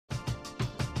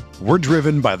We're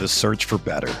driven by the search for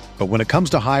better. But when it comes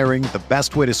to hiring, the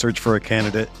best way to search for a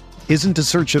candidate isn't to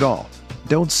search at all.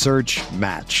 Don't search,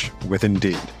 match with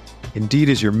Indeed. Indeed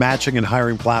is your matching and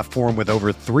hiring platform with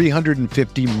over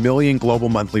 350 million global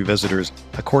monthly visitors,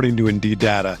 according to Indeed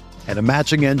data, and a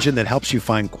matching engine that helps you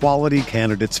find quality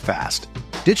candidates fast.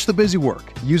 Ditch the busy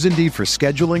work. Use Indeed for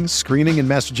scheduling, screening, and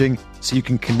messaging so you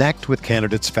can connect with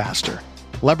candidates faster.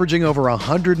 Leveraging over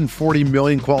 140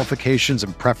 million qualifications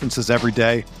and preferences every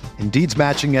day, Indeed's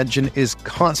matching engine is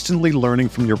constantly learning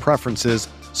from your preferences,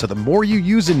 so the more you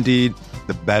use Indeed,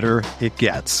 the better it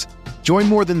gets. Join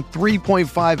more than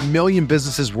 3.5 million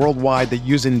businesses worldwide that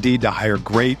use Indeed to hire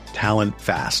great talent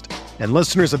fast. And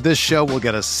listeners of this show will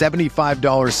get a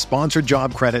 $75 sponsored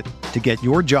job credit to get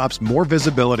your jobs more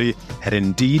visibility at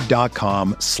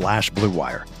Indeed.com/Blue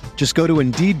Wire. Just go to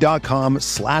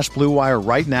Indeed.com/Blue Wire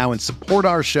right now and support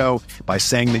our show by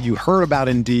saying that you heard about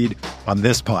Indeed on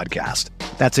this podcast.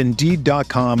 That's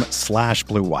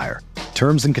Indeed.com/Blue Wire.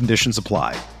 Terms and conditions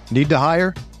apply. Need to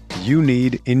hire? You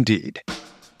need Indeed.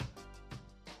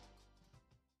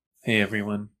 Hey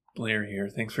everyone, Blair here.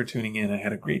 Thanks for tuning in. I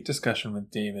had a great discussion with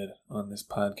David on this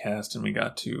podcast, and we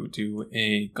got to do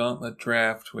a Gauntlet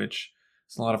draft, which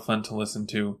is a lot of fun to listen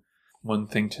to. One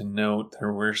thing to note,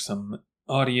 there were some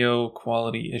audio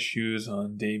quality issues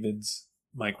on David's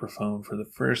microphone for the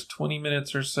first 20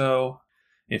 minutes or so.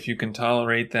 If you can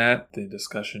tolerate that, the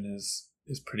discussion is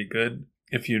pretty good.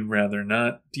 If you'd rather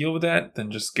not deal with that,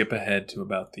 then just skip ahead to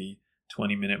about the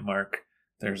 20-minute mark.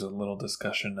 There's a little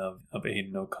discussion of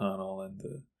Aiden O'Connell and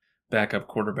the backup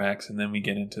quarterbacks, and then we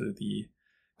get into the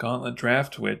Gauntlet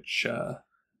draft, which I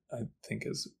think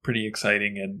is pretty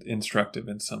exciting and instructive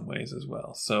in some ways as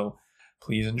well. So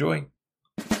please enjoy.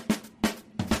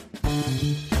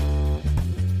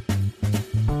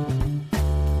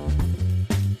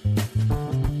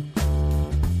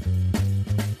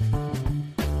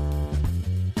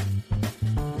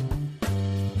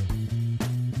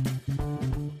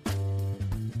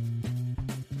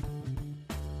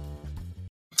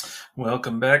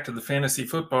 Welcome back to the Fantasy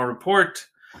Football Report.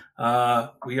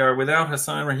 We are without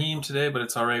Hassan Rahim today, but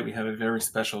it's all right. We have a very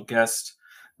special guest.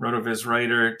 RotoViz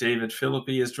writer David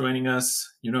Phillipi is joining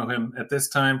us. You know him at this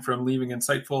time from leaving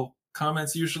insightful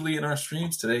comments usually in our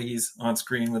streams. Today he's on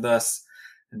screen with us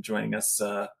and joining us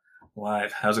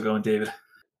live. How's it going, David?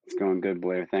 It's going good,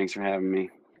 Blair. Thanks for having me.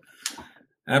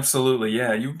 Absolutely,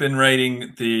 yeah. You've been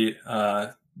writing the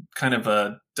kind of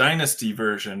a dynasty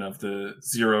version of the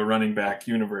zero running back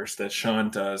universe that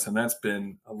Sean does, and that's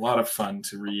been a lot of fun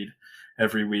to read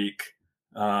every week.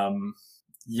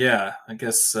 Yeah, I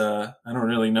guess I don't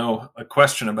really know a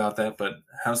question about that, but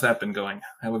how's that been going?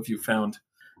 How have you found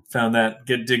that,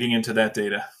 digging into that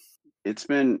data? It's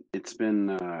been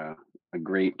a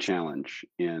great challenge,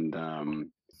 and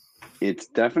it's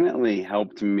definitely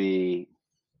helped me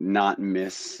not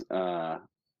miss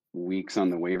weeks on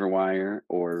the waiver wire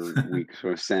or weeks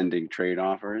for sending trade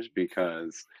offers,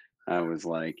 because I was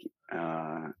like,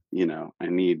 I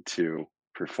need to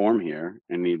perform here.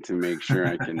 I need to make sure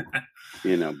I can,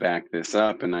 back this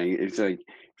up. And it's like,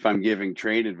 if I'm giving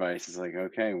trade advice, it's like,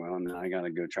 okay, well, now I got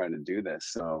to go try to do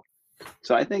this. So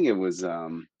I think it was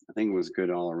good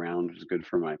all around. It was good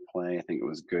for my play. I think it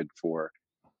was good for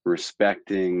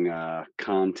respecting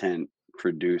content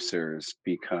producers,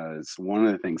 because one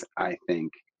of the things I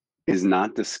think is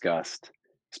not discussed,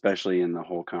 especially in the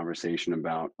whole conversation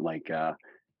about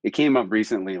it came up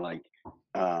recently, the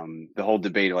whole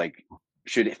debate,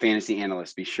 should fantasy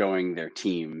analysts be showing their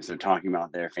teams or talking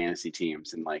about their fantasy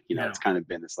teams? And it's kind of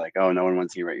been this oh, no one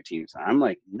wants to hear about your teams. I'm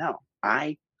like, no,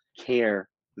 I care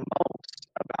the most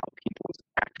about people's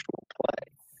actual play.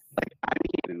 I'm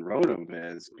in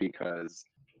RotoViz because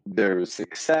there's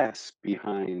success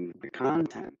behind the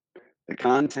content. The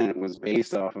content was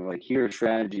based off of here are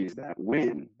strategies that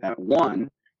won,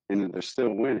 and that they're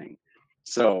still winning.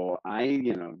 So I,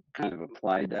 kind of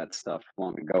applied that stuff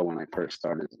long ago when I first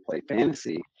started to play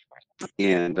fantasy.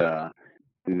 And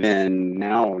then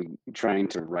now trying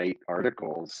to write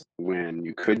articles when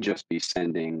you could just be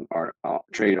sending our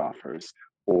trade offers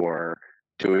or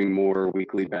doing more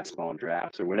weekly best ball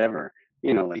drafts or whatever,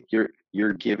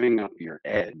 you're giving up your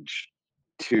edge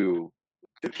to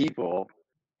the people,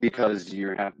 because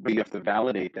you have to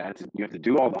validate that. You have to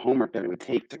do all the homework that it would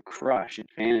take to crush in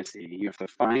fantasy. You have to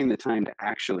find the time to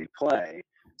actually play.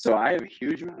 So I have a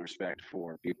huge amount of respect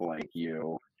for people like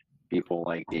you, people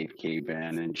like Dave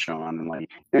Caban and Sean, and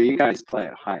you guys play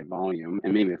at high volume,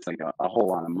 and maybe it's a whole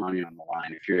lot of money on the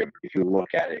line if you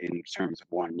look at it in terms of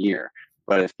 1 year.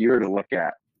 But if you were to look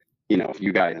at, if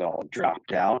you guys all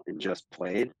dropped out and just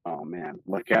played, oh man,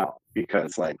 look out,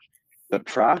 because the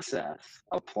process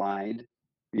applied,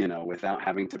 without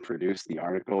having to produce the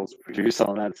articles, produce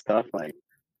all that stuff, like,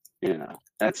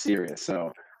 that's serious.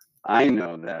 So I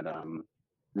know that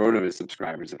RotoViz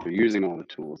subscribers, if they're using all the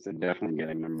tools, they're definitely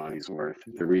getting their money's worth.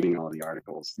 If they're reading all the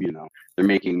articles, they're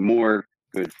making more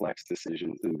good flex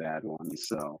decisions than bad ones.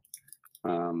 So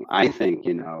I think,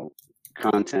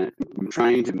 content,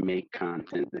 trying to make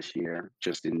content this year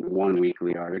just in one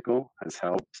weekly article has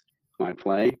helped my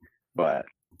play. But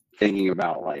thinking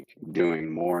about like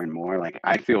doing more and more, like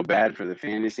I feel bad for the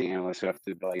fantasy analysts who have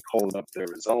to like hold up their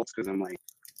results, because I'm like,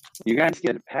 you guys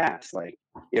get a pass. Like,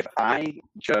 if I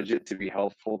judge it to be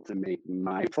helpful to make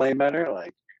my play better,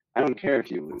 like, I don't care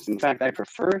if you lose. In fact, I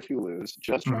prefer if you lose.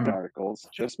 Just write articles,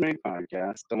 just make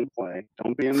podcasts, don't play,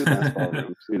 don't be in the best ball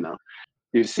rooms.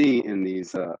 You see in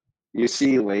these, you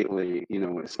see lately,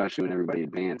 especially when everybody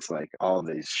advanced, like all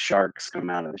these sharks come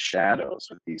out of the shadows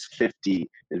with these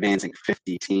advancing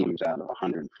 50 teams out of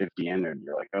 150 entered.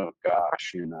 You're like, oh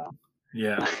gosh,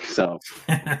 Yeah. So,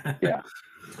 yeah.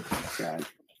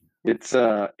 It's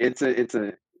a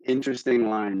interesting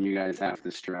line you guys have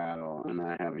to straddle, and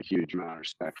I have a huge amount of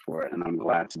respect for it, and I'm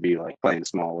glad to be like playing a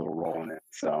small little role in it.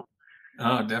 So,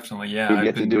 oh, definitely, yeah. We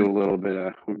get to do a little bit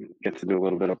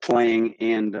of playing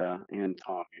and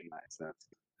talking. Nice.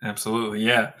 Absolutely,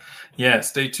 yeah.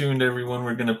 Stay tuned, everyone.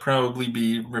 We're going to probably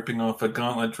be ripping off a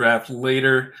Gauntlet draft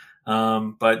later.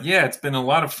 But yeah, it's been a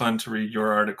lot of fun to read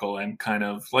your article, and kind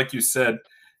of like you said,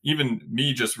 even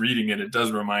me just reading it, it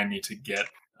does remind me to get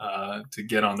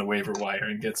on the waiver wire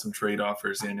and get some trade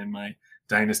offers in my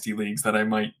dynasty leagues that I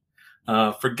might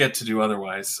forget to do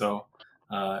otherwise. So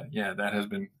yeah, that has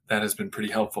been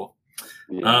pretty helpful.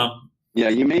 Yeah,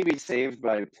 you may be saved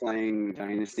by playing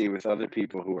Dynasty with other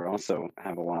people who are also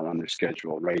have a lot on their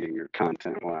schedule, writing your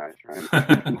content wise, right?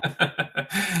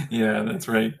 Yeah, that's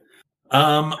right.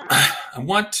 I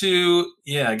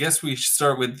guess we should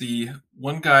start with the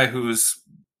one guy who's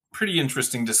pretty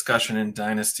interesting discussion in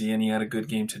Dynasty, and he had a good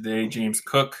game today. James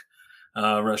Cook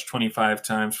rushed 25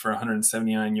 times for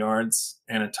 179 yards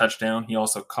and a touchdown. He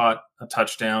also caught a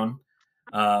touchdown.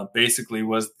 Basically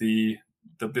was the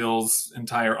Bills'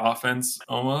 entire offense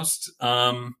almost.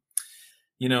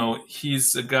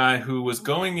 He's a guy who was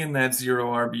going in that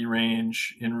 0 RB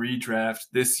range in redraft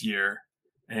this year,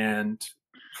 and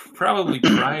probably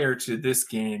prior to this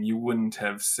game, you wouldn't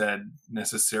have said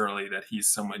necessarily that he's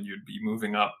someone you'd be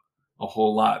moving up a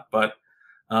whole lot. But,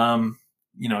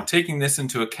 taking this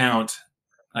into account,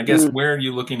 I guess, where are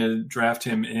you looking to draft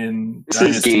him in This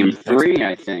Dynasty? Is game 3,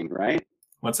 I think, right?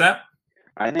 What's that?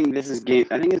 I think it's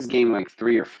game like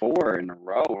 3 or 4 in a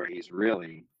row where he's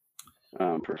really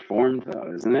performed,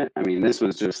 though, isn't it? I mean, this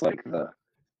was like the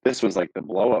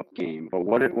blow up game. But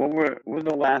what would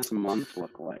the last month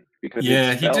look like? Because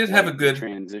he did have a good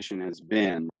transition has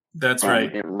been. That's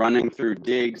right. It running through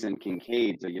Diggs and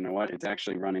Kincaid. So you know what? It's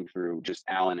actually running through just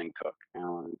Allen and Cook.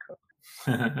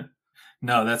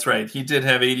 No, that's right. He did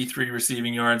have 83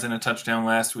 receiving yards and a touchdown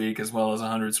last week, as well as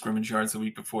 100 scrimmage yards the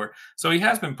week before. So he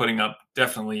has been putting up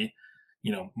definitely,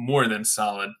 more than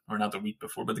solid, or not the week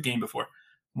before, but the game before,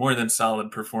 more than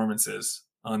solid performances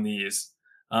on these.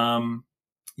 I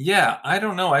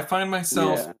don't know. I find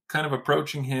myself kind of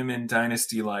approaching him in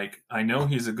Dynasty like, I know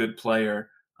he's a good player.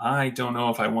 I don't know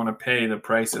if I want to pay the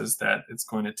prices that it's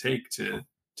going to take to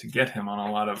get him on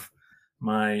a lot of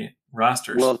my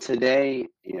rosters. Well, today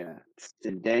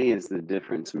is the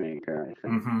difference maker, I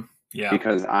think. Mm-hmm. Yeah.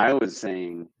 Because I was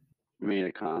made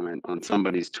a comment on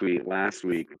somebody's tweet last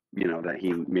week, that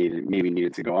he maybe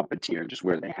needed to go up a tier, just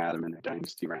where they had him in the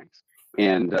Dynasty ranks.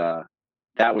 And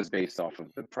that was based off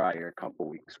of the prior couple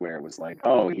weeks where it was like,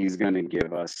 oh, he's going to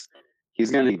give us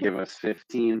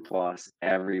 15 plus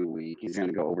every week. He's going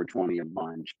to go over 20 a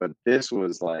bunch. But this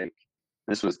was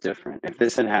different. If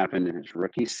this had happened in his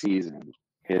rookie season,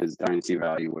 his Dynasty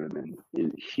value would have been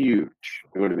huge.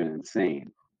 It would have been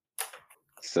insane.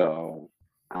 So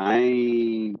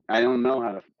I don't know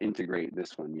how to integrate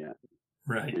this one yet.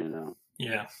 Right.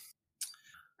 Yeah.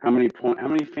 How many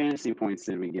fantasy points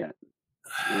did we get?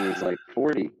 It was like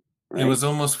 40. Right? It was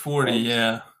almost 40,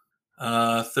 yeah.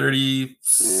 36.1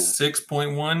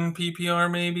 PPR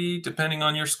maybe, depending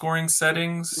on your scoring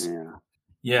settings.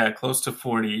 Yeah, close to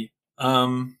 40.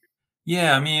 I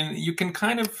mean, you can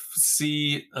kind of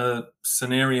see a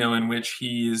scenario in which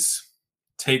he's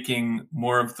taking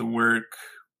more of the work.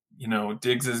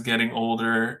 Diggs is getting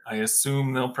older. I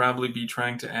assume they'll probably be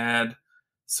trying to add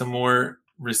some more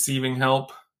receiving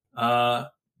help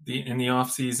in the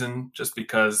offseason, just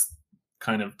because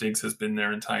kind of Diggs has been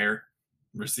their entire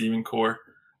receiving core,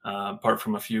 apart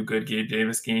from a few good Gabe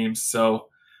Davis games. So,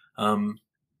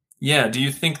 Yeah. Do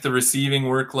you think the receiving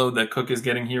workload that Cook is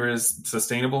getting here is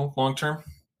sustainable long term?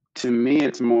 To me,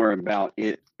 it's more about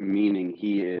it meaning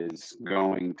he is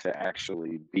going to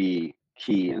actually be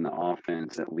key in the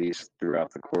offense, at least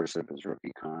throughout the course of his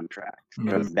rookie contract. Mhm.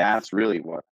 Because that's really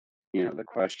what, the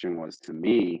question was to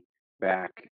me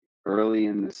back early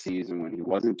in the season when he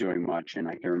wasn't doing much. And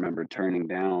I can remember turning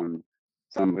down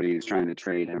somebody who's trying to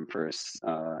trade him for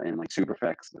in like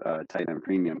Superflex tight end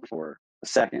premium for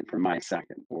my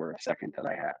second, or a second that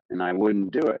I had. And I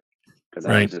wouldn't do it because I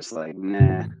was Right. just like,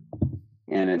 nah.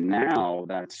 And now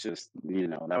that's just,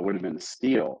 that would have been a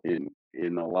steal in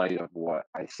the light of what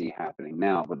I see happening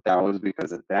now. But that was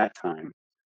because at that time,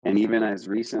 and even as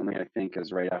recently, I think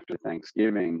as right after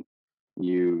Thanksgiving,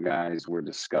 you guys were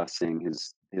discussing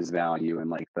his value and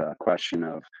like the question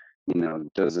of,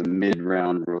 does a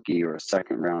mid-round rookie or a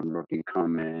second-round rookie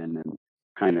come in and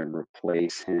kind of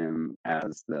replace him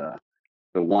as the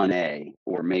 1A,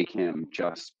 or make him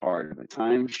just part of a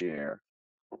timeshare?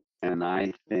 And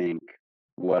I think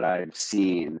what I've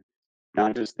seen,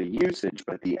 not just the usage,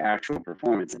 but the actual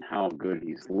performance and how good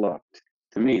he's looked,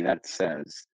 to me, that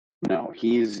says, no,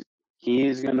 he's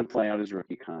going to play out his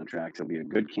rookie contract. He'll be a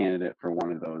good candidate for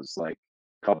one of those like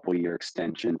couple year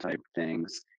extension type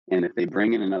things. And if they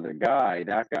bring in another guy,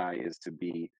 that guy is to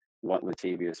be what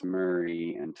Latavius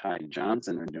Murray and Ty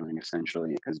Johnson are doing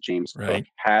essentially, because James Cook Right.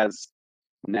 has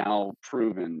now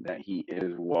proven that he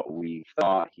is what we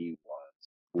thought he was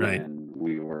Right. when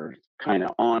we were kind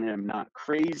of on him, not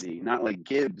crazy, not like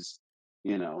Gibbs,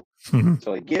 you know.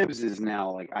 So like Gibbs is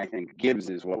now like, I think Gibbs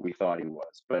is what we thought he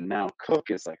was, but now Cook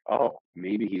is like, oh,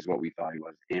 maybe he's what we thought he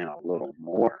was and a little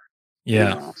more,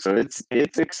 Yeah, So it's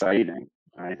exciting,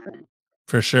 I think.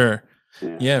 for sure.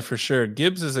 Yeah. Yeah, for sure.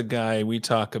 Gibbs is a guy we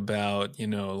talk about,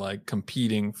 like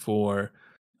competing for,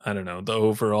 I don't know, the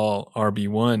overall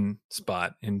RB1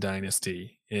 spot in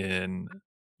Dynasty in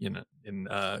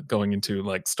going into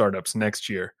like startups next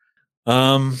year.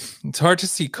 It's hard to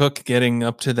see Cook getting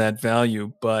up to that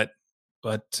value, but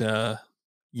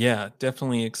yeah,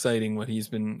 definitely exciting what he's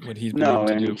been able No,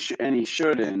 to and do. he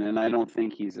shouldn't, and I don't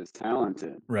think he's as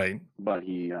talented, Right. but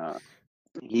he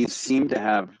seemed to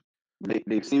have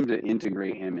they seem to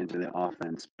integrate him into the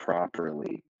offense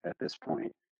properly at this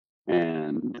point.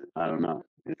 And I don't know,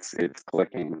 it's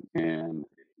clicking. And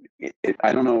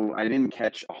I don't know, I didn't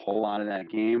catch a whole lot of that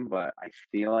game, but I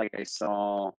feel like I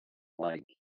saw like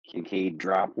Kincaid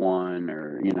drop one,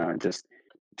 or just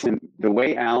the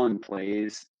way Allen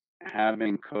plays,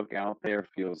 having Cook out there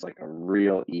feels like a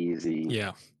real easy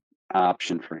Yeah.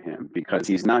 option for him, because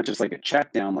he's not just like a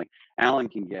check down. Like Allen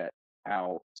can get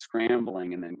out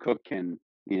scrambling, and then Cook can,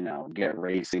 get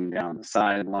racing down the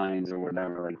sidelines or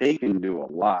whatever. Like they can do a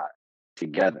lot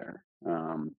together.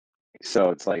 So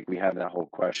it's like we have that whole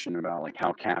question about like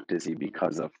how capped is he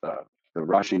because of the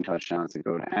rushing touchdowns that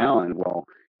go to Allen. Well,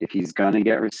 if he's gonna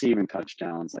get receiving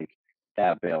touchdowns, like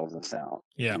that bails us out,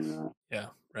 Yeah. you know. Yeah.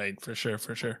 Right. For sure.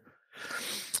 For sure.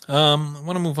 I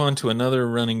want to move on to another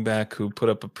running back who put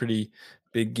up a pretty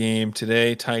big game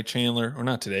today. Ty Chandler, or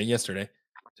not today, yesterday.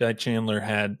 Ty Chandler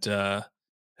had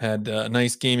a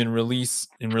nice game in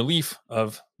relief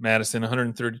of Madison,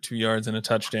 132 yards and a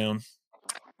touchdown.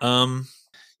 Um,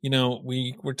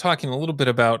 we were talking a little bit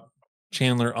about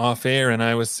Chandler off air, and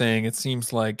I was saying it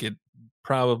seems like it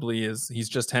probably is. He's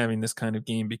just having this kind of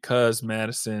game because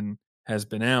Madison has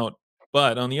been out.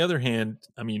 But on the other hand,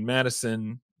 I mean,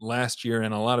 Madison last year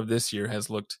and a lot of this year has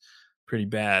looked pretty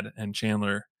bad, and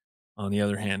Chandler, on the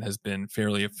other hand, has been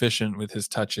fairly efficient with his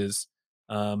touches.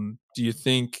 Do you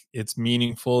think it's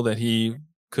meaningful that he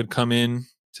could come in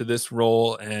to this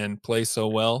role and play so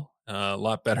well, a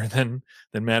lot better than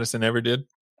Madison ever did?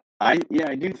 I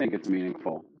do think it's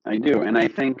meaningful. I do. And I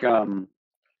think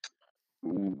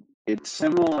it's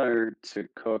similar to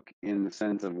Cook in the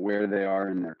sense of where they are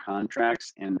in their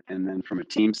contracts, and then from a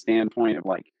team standpoint of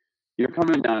like, you're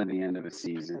coming down at the end of a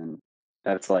season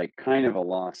that's like kind of a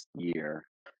lost year.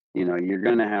 You're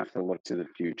gonna have to look to the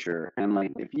future. And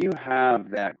like if you have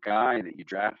that guy that you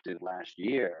drafted last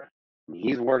year, and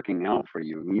he's working out for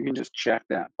you, you can just check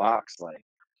that box like,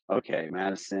 okay,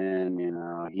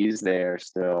 Madison, he's there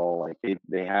still. Like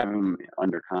they have him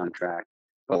under contract.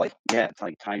 But like, yeah, it's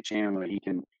like Ty Chandler. He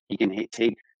can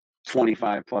take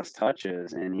 25 plus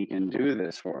touches, and he can do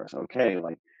this for us. Okay,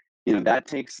 like,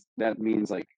 that means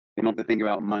like they don't have to think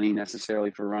about money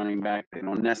necessarily for running back. They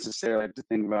don't necessarily have to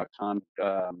think about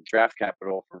draft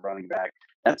capital for running back.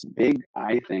 That's big,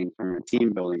 I think, from a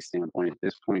team building standpoint at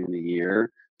this point in the year,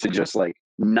 to just like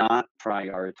not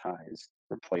prioritize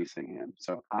replacing him.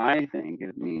 So I think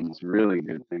it means really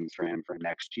good things for him for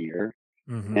next year.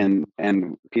 And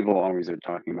people always are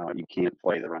talking about you can't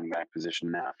play the running back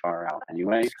position that far out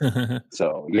anyway.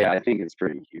 So yeah, Right. I think it's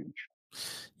pretty huge.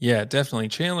 Yeah, definitely.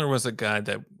 Chandler was a guy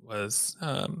that was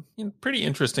pretty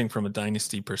interesting from a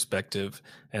dynasty perspective,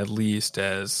 at least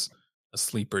as a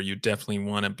sleeper. You definitely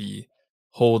want to be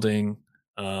holding.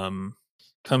 Um,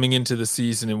 Coming into the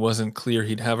season, it wasn't clear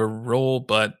he'd have a role,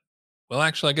 but well,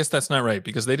 actually, I guess that's not right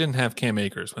because they didn't have Cam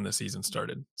Akers when the season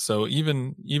started. So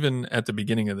even at the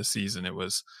beginning of the season, it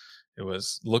was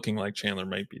looking like Chandler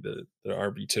might be the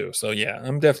RB2. So yeah,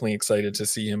 I'm definitely excited to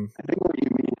see him. I think what you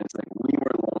mean is like we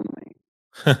were lonely.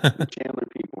 The Chandler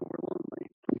people were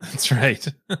lonely. That's right.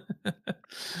 You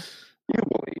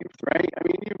believed, right? I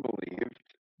mean, you believed.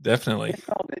 Definitely. It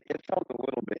felt a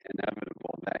little bit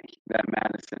inevitable that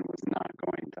Madison was not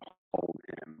going to hold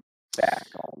him back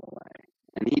all the way,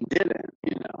 and he didn't.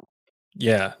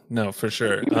 Yeah, no, for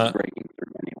sure. He was breaking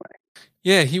through anyway.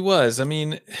 Yeah, he was. I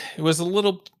mean, it was a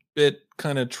little bit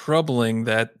kind of troubling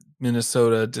that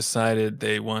Minnesota decided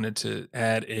they wanted to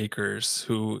add Akers,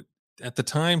 who at the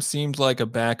time seemed like a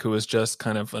back who was just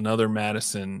kind of another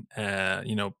Madison,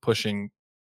 pushing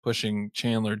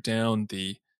Chandler down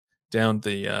the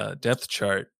depth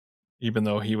chart, even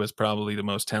though he was probably the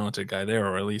most talented guy there,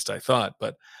 or at least I thought.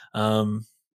 Um,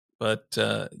 but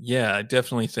yeah, I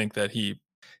definitely think that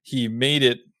he made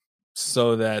it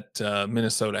so that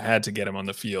Minnesota had to get him on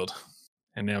the field,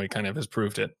 and now he kind of has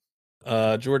proved it.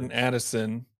 Jordan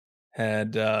Addison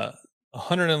had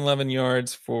 111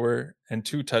 yards and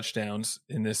 2 touchdowns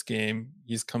in this game.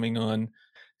 He's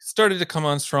started to come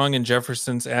on strong in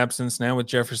Jefferson's absence. Now with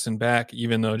Jefferson back,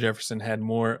 even though Jefferson had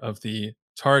more of the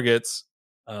targets,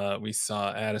 we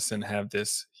saw Addison have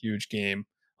this huge game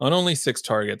on only 6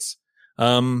 targets.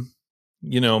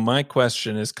 My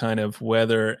question is kind of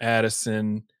whether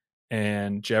Addison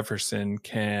and Jefferson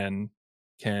can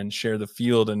share the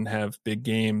field and have big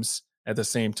games at the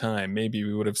same time. Maybe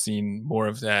we would have seen more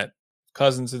of that.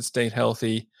 Cousins had stayed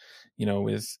healthy,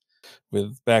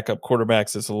 with backup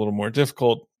quarterbacks, it's a little more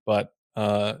difficult. But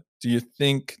do you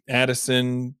think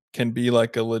Addison can be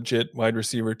like a legit wide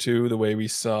receiver too, the way we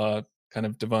saw kind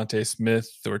of Devontae Smith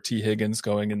or T. Higgins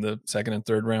going in the second and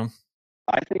third round?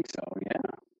 I think so.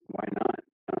 Yeah, why not?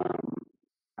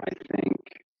 I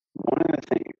think one of the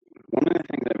things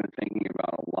I've been thinking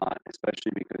about a lot,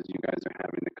 especially because you guys are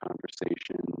having the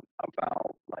conversation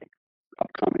about like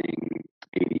upcoming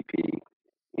ADP,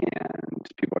 and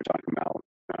people are talking about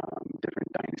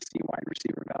different dynasty wide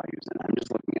receiver values, and I'm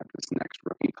just looking at this next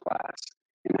rookie class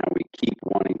and how we keep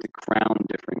wanting to crown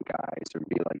different guys or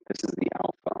be like, this is the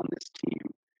alpha on this team,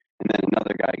 and then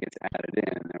another guy gets added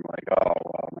in, and they're like, oh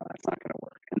well, no, that's not going to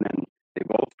work, and then they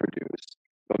both produce,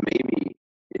 but maybe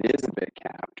it is a bit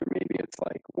capped, or maybe it's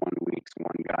like 1 week's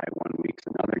one guy, 1 week's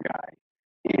another guy,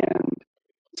 and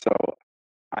so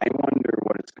I wonder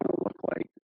what it's going to look like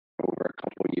over a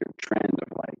couple year trend of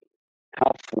like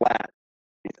how flat.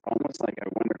 It's almost like I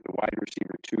wonder if the wide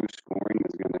receiver 2 scoring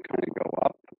is going to kind of go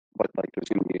up, but like there's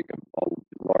going to be a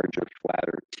larger,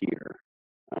 flatter tier.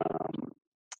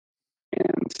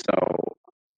 And so,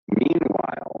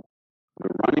 meanwhile, the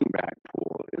running back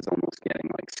pool is almost getting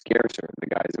like scarcer,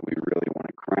 the guys that we really want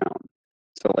to crown.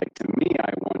 So, like, to me,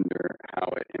 I wonder how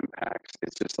it impacts.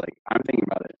 It's just like, I'm thinking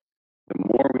about it. The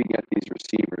more we get these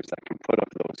receivers that can put up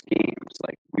those games,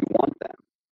 like, we want them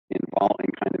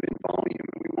kind of in volume,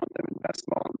 and we want them in best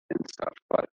ball and stuff.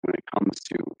 But when it comes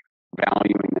to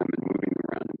valuing them and moving them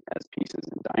around as pieces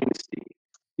in dynasty,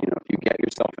 if you get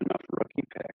yourself enough rookie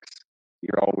picks,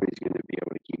 you're always going to be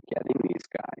able to keep getting these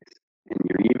guys, and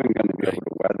you're even going to be able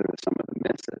to weather some of the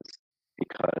misses,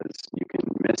 because you can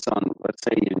miss on, let's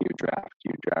say in your draft,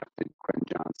 you drafted Quentin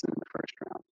Johnson in the first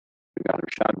round. We got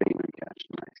Rashad Bateman catch.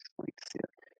 Nice. Like to see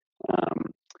it.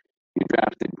 You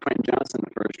drafted Quentin Johnson in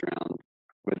the first round,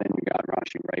 but then you got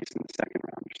Rashi Rice in the second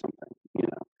round or something.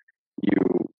 You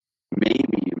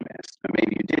maybe you missed, or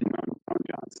maybe you didn't on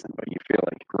Johnson, but you feel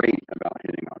like great about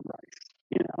hitting on Rice.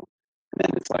 And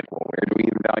then it's like, well, where do we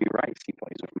even value Rice? He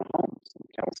plays with Mahomes, and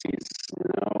Kelsey's,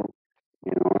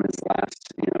 on his last,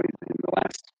 he's in the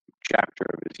last chapter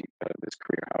of his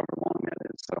career, however long that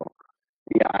is. So,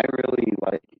 yeah, I really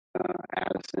like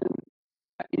Addison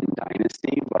in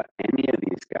Dynasty, but any of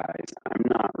these guys, I'm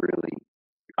not really.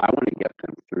 I want to get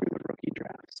them through the rookie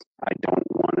drafts. I don't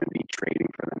want to be trading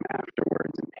for them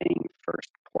afterwards and paying first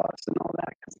plus and all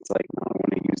that, because it's like, no, I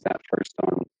want to use that first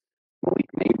on Malik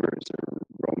Neighbors or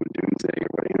Roman Dunze or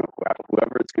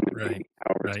whoever it's going to Right. be,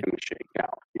 however it's Right. going to shake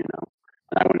out. And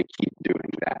I want to keep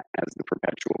doing that as the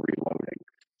perpetual reloading.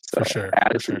 So For sure.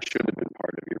 Addison should have been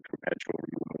part of your perpetual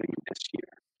reloading this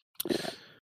year. Yeah.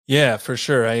 Yeah, for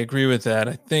sure. I agree with that.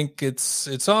 I think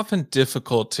it's often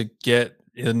difficult to get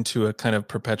into a kind of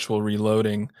perpetual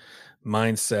reloading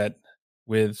mindset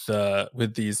with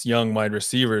these young wide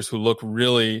receivers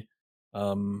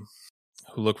um,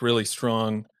 who look really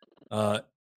strong uh,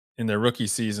 in their rookie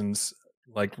seasons,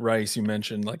 like Rice, you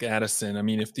mentioned, like Addison. I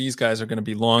mean, if these guys are going to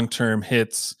be long term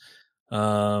hits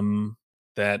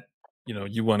that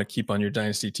you want to keep on your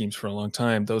dynasty teams for a long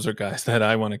time, those are guys that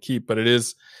I want to keep. But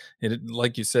it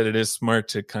like you said, it is smart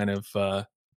to kind of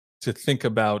to think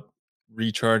about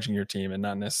recharging your team and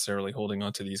not necessarily holding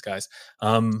on to these guys.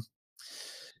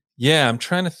 Yeah, I'm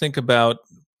trying to think about,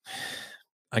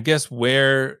 I guess,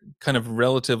 where kind of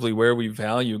relatively where we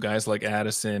value guys like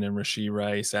Addison and Rashee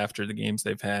Rice after the games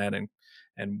they've had and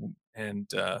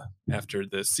after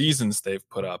the seasons they've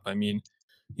put up. I mean,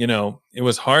 it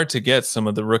was hard to get some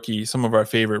of our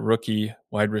favorite rookie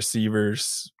wide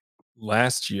receivers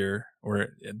last year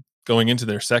or going into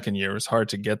their second year. It was hard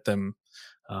to get them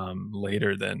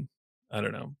later than, I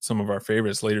don't know, some of our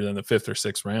favorites later than the 5th or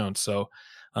 6th round. So,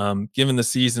 given the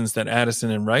seasons that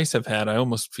Addison and Rice have had, I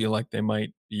almost feel like they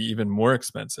might be even more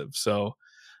expensive. So,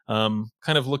 kind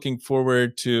of looking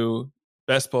forward to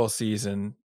best ball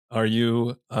season. Are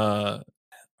you going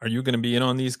to be in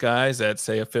on these guys at,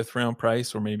 say, a 5th round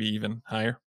price or maybe even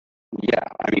higher? Yeah,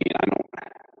 I mean, I don't.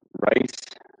 Rice.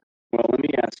 Well, let me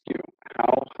ask you,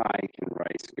 how high can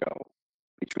Rice go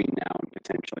between now and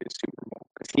potentially a Super Bowl?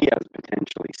 Because he has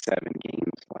potentially 7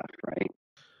 games left, right?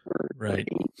 Or Right. 8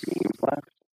 games left,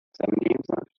 7 games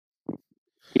left.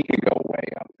 He could go way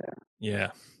up there.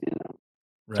 Yeah. So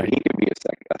he Right. could be a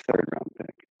 3rd round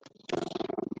pick.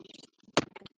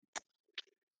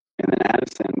 And then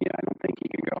Addison, yeah, I don't think he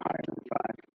could go higher than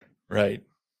 5. Right.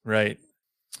 Right.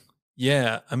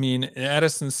 Yeah, I mean,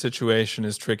 Addison's situation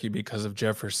is tricky because of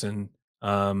Jefferson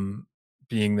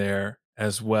being there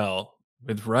as well.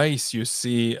 With Rice, you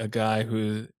see a guy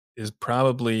who is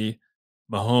probably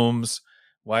Mahomes'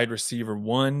 wide receiver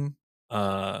one.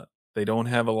 They don't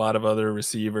have a lot of other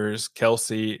receivers.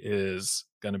 Kelsey is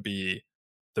going to be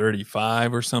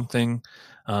 35 or something.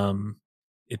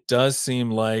 It does seem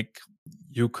like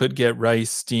you could get Rice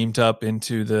steamed up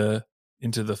into the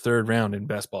 3rd round in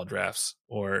best ball drafts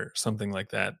or something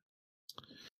like that.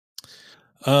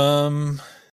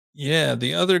 Yeah,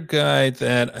 the other guy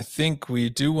that I think we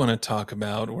do want to talk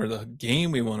about, or the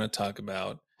game we want to talk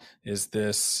about, is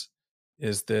this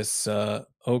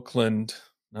Oakland,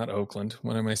 not Oakland.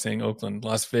 What am I saying? Oakland,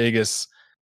 Las Vegas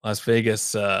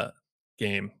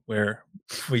game where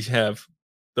we have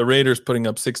the Raiders putting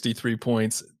up 63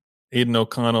 points, Aiden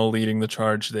O'Connell leading the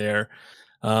charge there.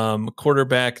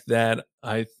 Quarterback that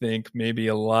I think maybe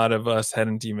a lot of us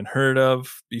hadn't even heard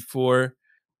of before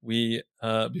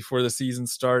before the season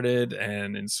started,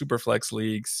 and in Superflex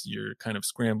leagues, you're kind of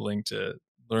scrambling to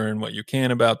learn what you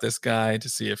can about this guy to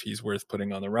see if he's worth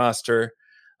putting on the roster.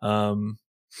 Um,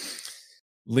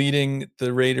 Leading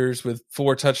the Raiders with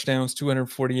 4 touchdowns,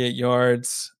 248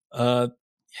 yards.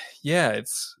 Yeah,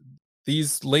 it's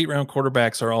these late round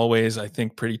quarterbacks are always, I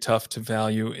think, pretty tough to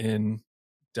value in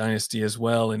Dynasty as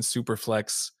well, in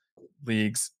Superflex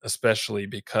leagues, especially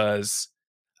because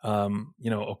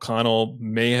O'Connell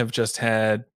may have just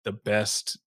had the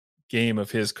best game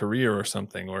of his career or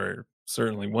something, or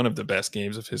certainly one of the best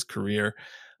games of his career.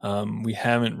 We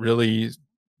haven't really,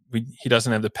 he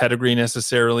doesn't have the pedigree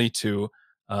necessarily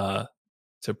uh,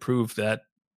 to prove that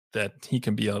he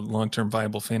can be a long-term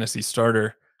viable fantasy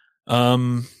starter.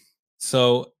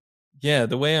 So yeah,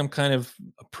 the way I'm kind of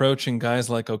approaching guys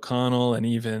like O'Connell and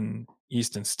even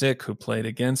Easton Stick, who played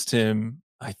against him,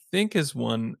 I think is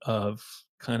one of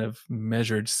kind of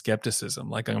measured skepticism.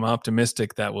 Like, I'm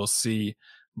optimistic that we'll see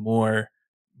more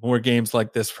games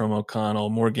like this from O'Connell,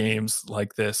 more games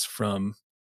like this from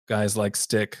guys like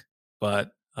Stick. But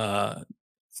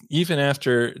even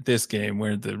after this game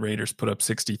where the Raiders put up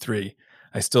 63,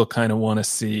 I still kind of want to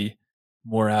see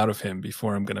more out of him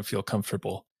before I'm going to feel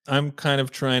comfortable. I'm kind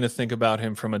of trying to think about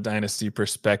him from a dynasty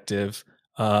perspective,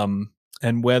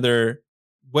 and whether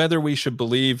we should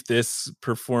believe this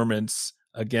performance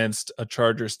against a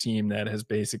Chargers team that has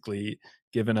basically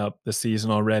given up the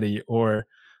season already, or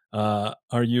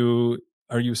are you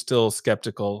still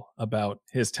skeptical about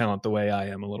his talent the way I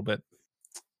am a little bit?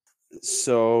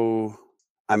 So,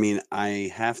 I mean,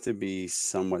 I have to be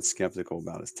somewhat skeptical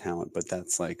about his talent, but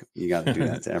that's like, you got to do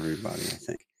that to everybody, I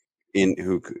think.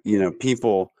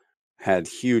 People had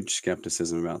huge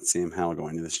skepticism about Sam Howell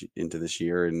going into this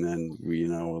year, and then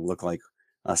it looked like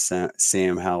us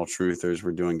Sam Howell truthers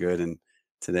were doing good, and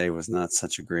today was not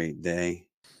such a great day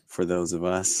for those of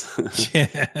us.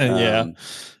 Yeah, yeah.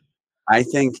 I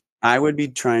think I would be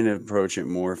trying to approach it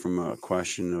more from a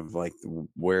question of like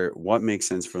what makes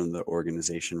sense for the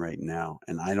organization right now.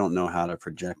 And I don't know how to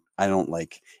project. I don't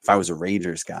like, if I was a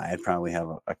Raiders guy, I'd probably have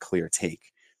a clear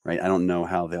take, right? I don't know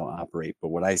how they'll operate, but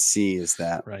what I see is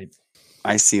that Right.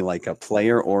 I see like a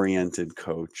player oriented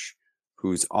coach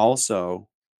who's also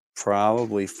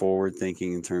probably forward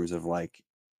thinking in terms of like,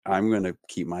 I'm going to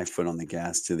keep my foot on the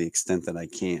gas to the extent that I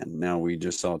can. Now, we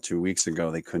just saw 2 weeks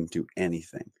ago they couldn't do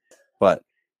anything. But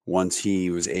once he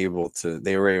was able to,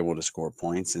 they were able to score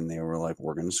points, and they were like,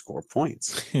 we're going to score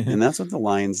points. And that's what the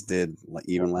Lions did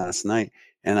even last night.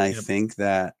 And I Yep. think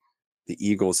that the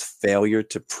Eagles' failure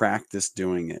to practice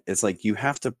doing it, it's like you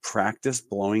have to practice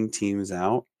blowing teams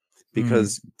out,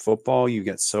 because football, you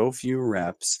get so few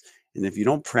reps. And if you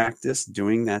don't practice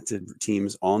doing that to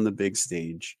teams on the big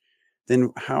stage,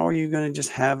 then how are you going to just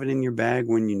have it in your bag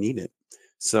when you need it?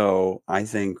 So I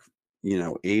think,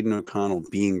 Aiden O'Connell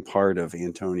being part of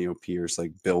Antonio Pierce,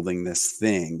 like building this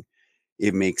thing,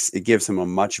 it gives him a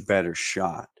much better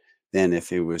shot than if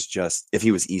he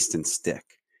was Easton Stick.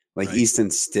 Like Right. Easton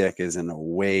Stick is in a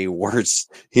way worse,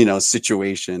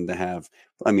 situation to have.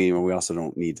 I mean, we also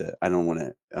don't need to. I don't want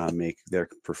to make their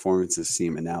performances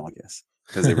seem analogous,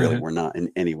 because they really were not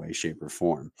in any way, shape, or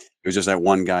form. It was just that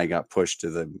one guy got pushed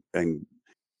to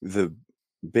the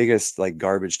biggest like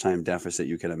garbage time deficit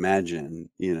you could imagine,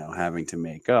 having to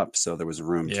make up. So there was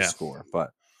room to Yeah. score.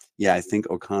 But yeah, I think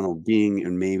O'Connell being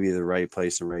in maybe the right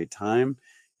place, the right time,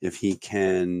 if he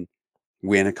can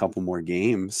win a couple more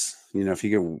games, if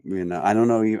he could, I don't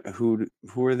know who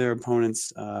are their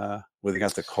opponents. Well, they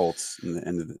got the Colts in the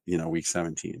end of week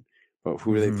 17, but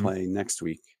who are they playing next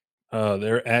week?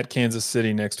 They're at Kansas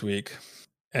City next week,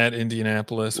 at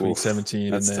Indianapolis week Oof, 17,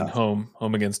 and that's then tough.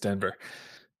 home against Denver.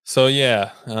 So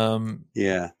yeah,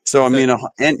 Yeah. So I mean,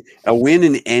 a win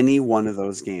in any one of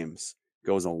those games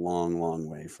goes a long, long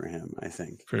way for him, I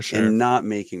think, for sure. and not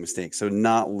making mistakes. So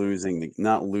not losing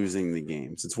the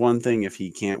games. It's one thing if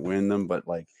he can't win them, but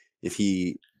like if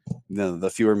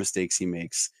the fewer mistakes he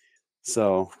makes.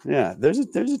 So yeah, there's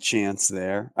a chance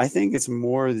there. I think it's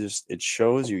more just, it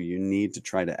shows you need to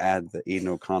try to add the Aiden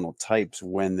O'Connell types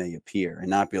when they appear, and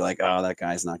not be like, oh, that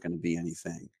guy's not going to be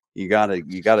anything. You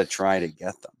gotta try to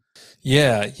get them.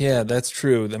 Yeah, that's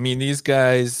true. I mean, these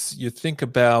guys, you think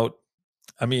about,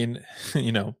 I mean,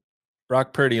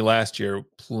 Brock Purdy last year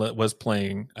was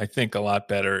playing, I think, a lot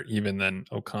better even than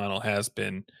O'Connell has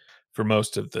been for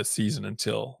most of the season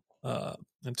until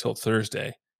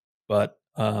Thursday. But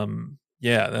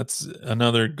yeah, that's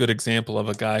another good example of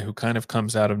a guy who kind of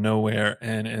comes out of nowhere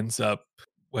and ends up,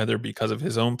 whether because of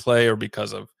his own play or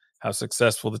because of how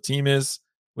successful the team is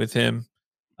with him.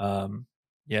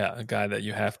 Yeah, a guy that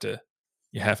you have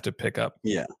to pick up.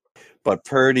 Yeah. But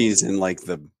Purdy's in like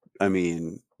I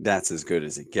mean, that's as good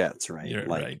as it gets, right? You're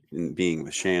Like right. in being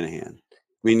with Shanahan. I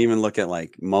mean, even look at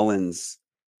like Mullins.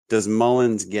 Does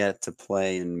Mullins get to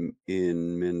play in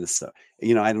Minnesota?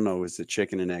 I don't know. Is it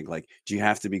chicken and egg? Like, do you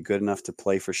have to be good enough to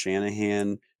play for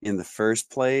Shanahan in the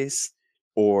first place,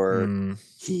 or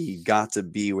he got to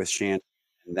be with Shanahan,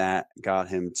 and that got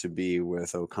him to be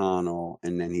with O'Connell,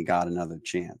 and then he got another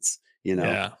chance?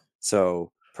 Yeah.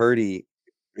 So Purdy,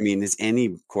 I mean, it's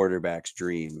any quarterback's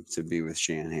dream to be with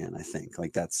Shanahan. I think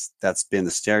like that's been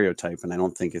the stereotype, and I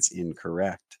don't think it's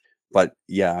incorrect. But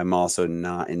yeah, I'm also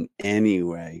not in any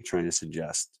way trying to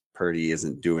suggest Purdy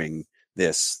isn't doing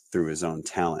this through his own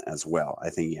talent as well. I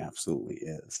think he absolutely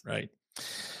is. Right.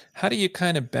 How do you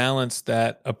kind of balance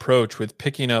that approach with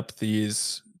picking up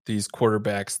these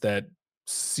quarterbacks that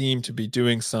seem to be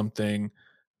doing something,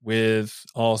 with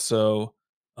also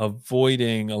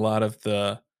avoiding a lot of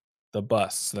the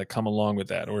busts that come along with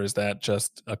that? Or is that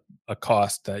just a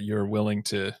cost that you're willing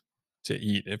to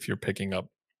eat if you're picking up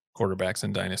quarterbacks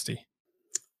in Dynasty?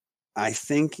 I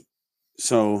think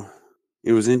so.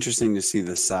 It was interesting to see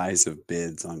the size of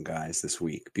bids on guys this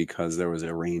week, because there was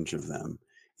a range of them.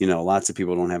 Lots of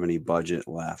people don't have any budget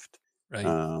left.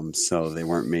 Right. So they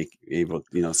weren't able,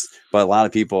 but a lot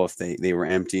of people, if they were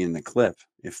emptying the clip,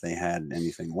 if they had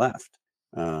anything left.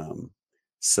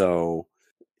 So,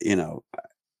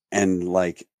 and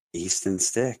like Easton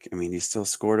Stick, I mean, he still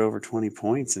scored over 20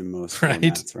 points in most Right.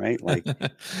 formats, right? Like,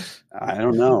 I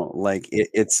don't know. Like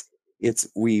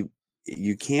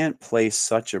you can't place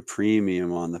such a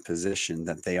premium on the position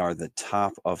that they are the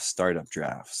top of startup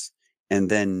drafts, and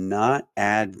then not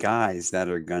add guys that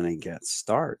are going to get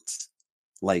starts.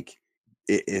 Like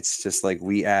it's just like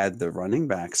we add the running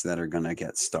backs that are going to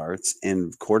get starts,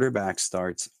 and quarterback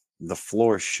starts, the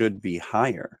floor should be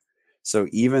higher. So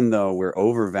even though we're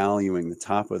overvaluing the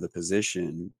top of the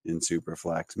position in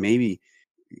Superflex, maybe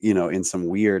in some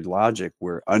weird logic,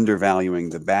 we're undervaluing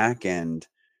the back end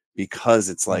because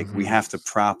it's like we have to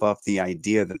prop up the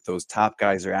idea that those top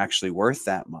guys are actually worth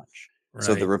that much. Right.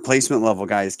 So the replacement level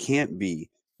guys can't be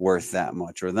worth that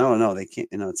much, or no, they can't.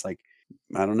 It's like,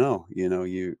 I don't know.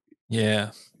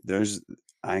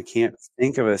 I can't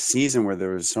think of a season where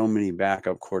there was so many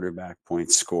backup quarterback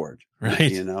points scored.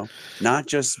 Right. Not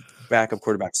just backup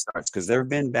quarterback starts, because there have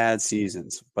been bad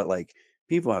seasons, but like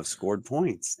people have scored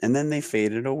points and then they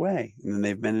faded away and then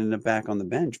they've been back on the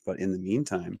bench. But in the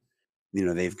meantime,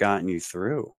 they've gotten you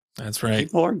through. That's right.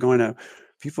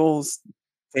 People's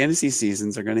fantasy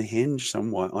seasons are going to hinge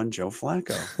somewhat on Joe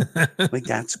Flacco. Like,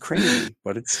 that's crazy,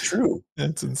 but it's true.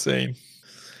 That's insane.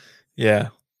 Yeah.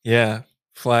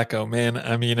 Flacco, man.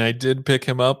 I mean, I did pick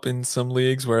him up in some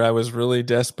leagues where I was really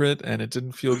desperate and it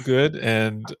didn't feel good,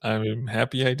 and I'm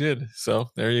happy I did.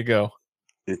 So there you go.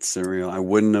 It's surreal. I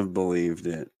wouldn't have believed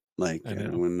it. I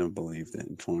wouldn't have believed it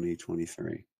in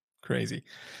 2023. Crazy.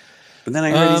 But then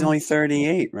I heard he's only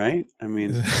 38, right? I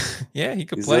mean, yeah, he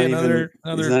could play another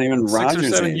he's not even 6 Rodgers'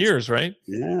 or 7 age. years, right?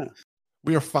 Yeah.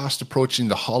 We are fast approaching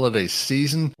the holiday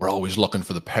season. We're always looking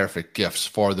for the perfect gifts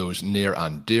for those near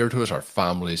and dear to us, our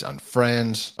families and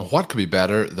friends. And what could be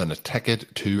better than a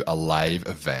ticket to a live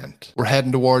event? We're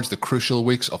heading towards the crucial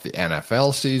weeks of the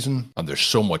NFL season, and there's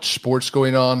so much sports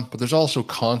going on, but there's also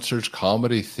concerts,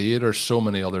 comedy, theater, so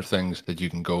many other things that you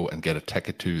can go and get a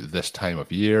ticket to this time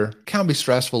of year. It can be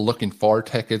stressful looking for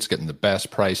tickets, getting the best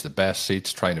price, the best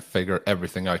seats, trying to figure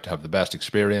everything out to have the best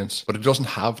experience. But it doesn't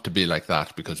have to be like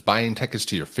that, because buying tickets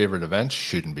to your favorite events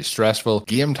shouldn't be stressful.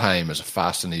 Game Time is a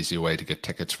fast and easy way to get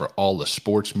tickets for all the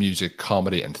sports, music,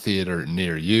 comedy and theatre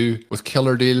near you. With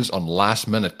killer deals on last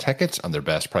minute tickets and their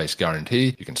best price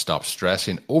guarantee, you can stop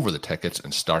stressing over the tickets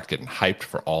and start getting hyped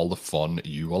for all the fun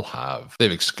you will have. They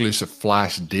have exclusive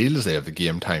flash deals. They have the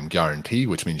Game Time guarantee,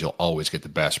 which means you'll always get the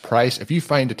best price. If you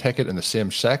find a ticket in the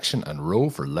same section and row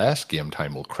for less, Game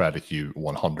Time will credit you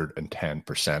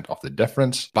 110% of the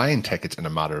difference. Buying tickets in a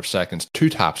matter of seconds, 2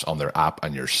 taps on their app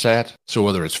and you're set. So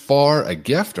whether it's for a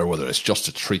gift or whether it's just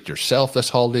to treat yourself this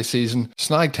holiday season,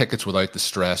 snag tickets without the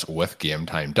stress with Game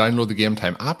Time. Download the Game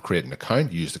Time app, create an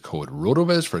account, use the code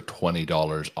ROTOVIZ for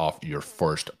 $20 off your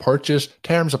first purchase.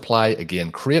 Terms apply.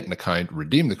 Again, create an account,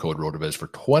 redeem the code ROTOVIZ for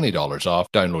 $20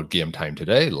 off. Download Game Time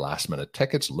today. Last minute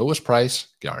tickets, lowest price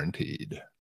guaranteed.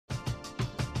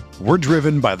 We're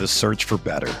driven by the search for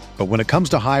better. But when it comes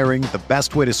to hiring, the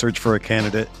best way to search for a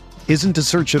candidate isn't to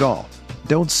search at all.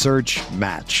 Don't search,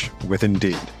 match with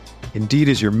Indeed. Indeed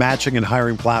is your matching and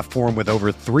hiring platform with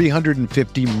over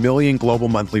 350 million global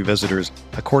monthly visitors,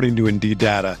 according to Indeed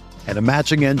data, and a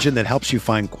matching engine that helps you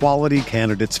find quality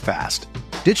candidates fast.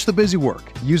 Ditch the busy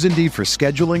work. Use Indeed for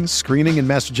scheduling, screening, and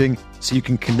messaging so you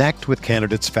can connect with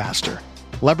candidates faster.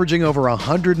 Leveraging over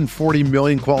 140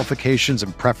 million qualifications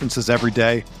and preferences every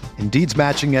day, Indeed's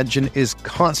matching engine is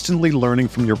constantly learning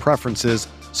from your preferences,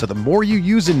 so the more you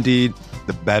use Indeed,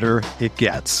 the better it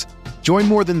gets. Join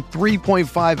more than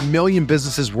 3.5 million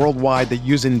businesses worldwide that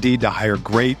use Indeed to hire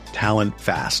great talent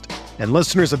fast. And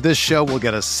listeners of this show will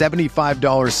get a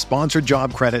 $75 sponsored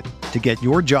job credit to get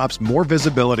your jobs more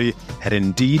visibility at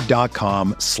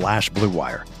Indeed.com/Blue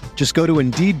Wire. Just go to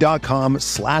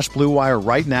Indeed.com/Blue Wire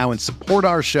right now and support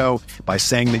our show by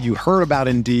saying that you heard about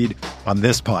Indeed on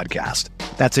this podcast.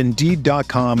 That's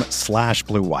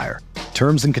Indeed.com/Blue Wire.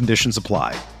 Terms and conditions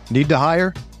apply. Need to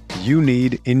hire? You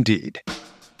need Indeed.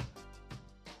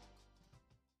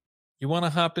 You want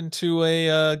to hop into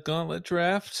a Gauntlet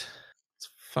draft? Let's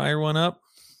fire one up.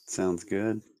 Sounds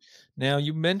good. Now,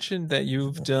 you mentioned that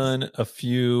you've done a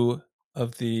few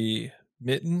of the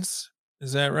mittens.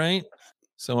 Is that right?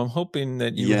 So I'm hoping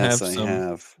that you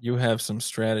have some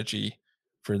strategy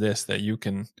for this that you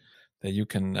can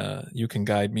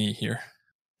guide me here.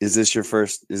 Is this your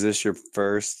first? This is the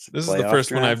first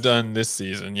draft? one I've done this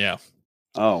season. Yeah.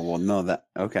 Oh, well, no,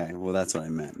 okay. Well, that's what I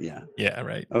meant. Yeah. Yeah.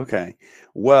 Right. Okay.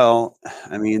 Well,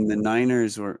 I mean, the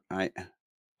Niners I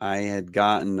had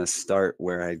gotten a start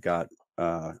where I'd got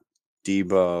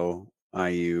Debo,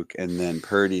 Ayuk, and then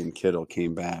Purdy and Kittle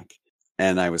came back,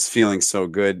 and I was feeling so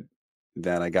good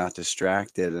that I got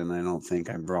distracted, and I don't think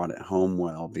I brought it home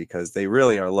well, because they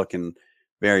really are looking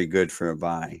very good for a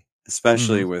bye,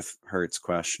 especially with Hurts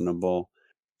questionable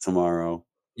tomorrow.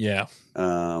 Yeah.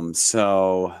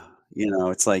 So,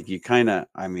 it's like you kind of,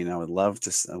 I love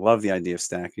the idea of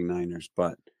stacking Niners,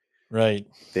 but right,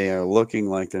 they are looking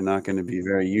like they're not going to be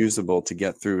very usable to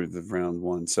get through the round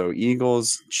one. So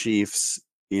Eagles, Chiefs,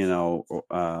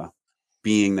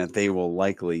 being that they will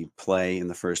likely play in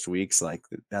the first weeks, like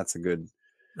that's a good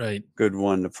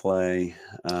one to play.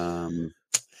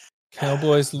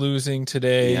 Cowboys losing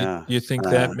today. Yeah. Do you think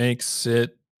that makes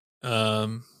it?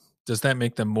 Does that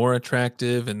make them more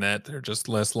attractive, and that they're just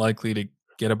less likely to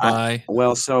get a bye?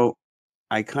 Well, so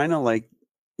I kind of like,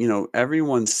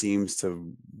 everyone seems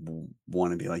to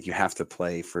want to be like, you have to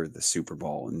play for the Super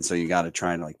Bowl. And so you got to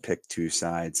try to like pick two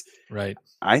sides. Right.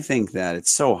 I think that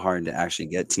it's so hard to actually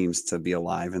get teams to be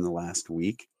alive in the last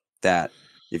week that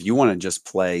if you want to just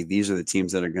play, these are the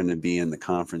teams that are going to be in the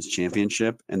conference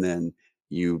championship. And then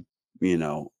you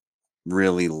know,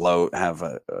 really low, have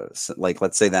like,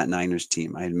 let's say that Niners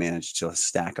team, I had managed to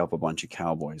stack up a bunch of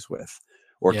Cowboys with,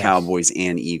 or Yeah. Cowboys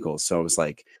and Eagles. So it was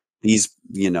like, these,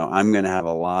 I'm going to have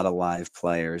a lot of live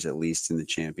players, at least in the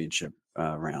championship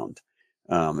round.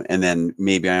 And then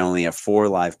maybe I only have 4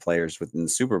 live players within the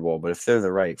Super Bowl, but if they're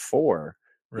the right 4,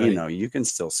 Right. you can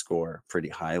still score pretty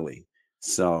highly.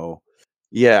 So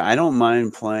yeah, I don't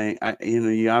mind playing.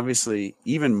 You obviously,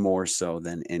 even more so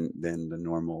than the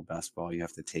normal best ball, you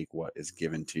have to take what is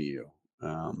given to you.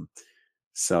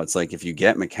 So it's like, if you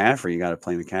get McCaffrey, you got to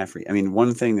play McCaffrey. I mean,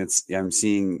 one thing I'm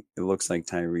seeing, it looks like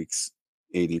Tyreek's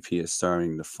ADP is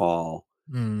starting to fall.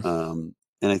 Mm.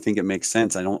 And I think it makes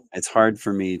sense. It's hard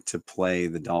for me to play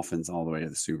the Dolphins all the way to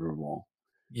the Super Bowl.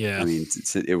 Yeah. I mean,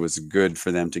 it was good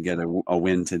for them to get a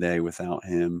win today without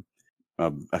him,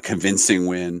 a convincing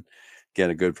win, get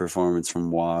a good performance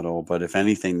from Waddle. But if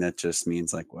anything, that just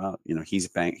means like, well,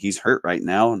 he's hurt right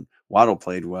now, and Waddle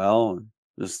played well, and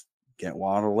just get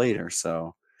Waddle later.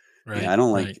 So Right. yeah, I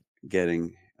don't like right.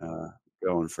 getting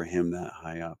going for him that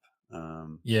high up.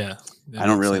 Yeah. I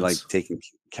don't really like taking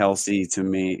Kelsey. To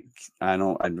me,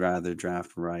 I'd rather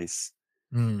draft Rice.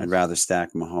 Mm. I'd rather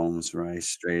stack Mahomes, Rice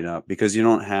straight up, because you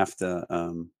don't have to.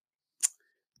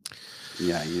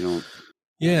 You don't.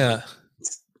 Yeah.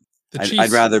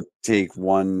 I'd rather take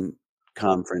one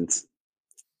conference.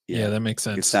 Yeah, that makes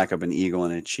You could sense. stack up an Eagle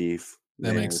and a Chief.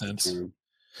 That makes if you sense. can.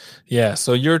 Yeah,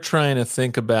 so you're trying to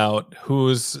think about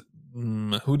who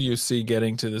do you see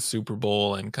getting to the Super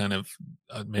Bowl, and kind of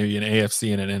maybe an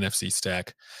AFC and an NFC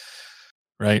stack,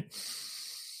 right?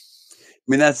 I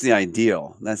mean, that's the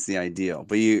ideal. That's the ideal.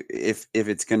 But if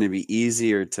it's going to be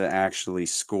easier to actually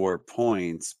score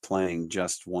points playing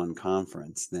just one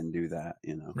conference, then do that.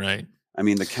 Right. I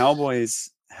mean, the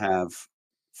Cowboys have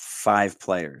 5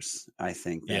 players, I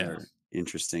think, that Yeah. are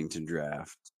interesting to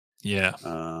draft. Yeah.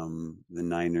 The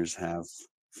Niners have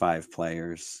 5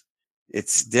 players.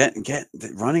 It's the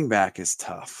running back is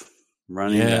tough.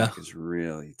 Running back is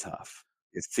really tough.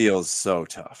 It feels so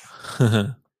tough.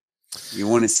 You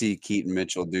want to see Keaton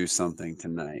Mitchell do something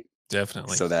tonight,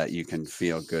 Definitely, so that you can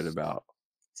feel good about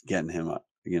getting him up,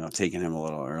 taking him a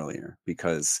little earlier,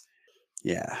 because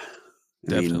I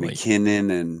mean,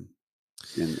 McKinnon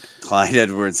and Clyde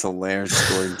Edwards-Helaire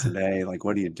scoring today. Like,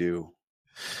 what do you do?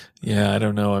 Yeah, I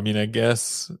don't know. I mean, I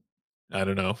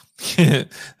don't know.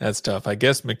 That's tough. I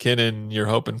guess McKinnon, you're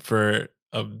hoping for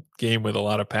a game with a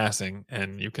lot of passing,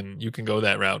 and you can go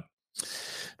that route.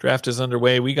 Draft is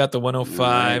underway. We got the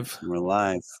 105. Right, we're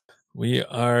live. We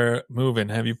are moving.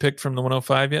 Have you picked from the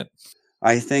 105 yet?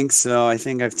 I think so. I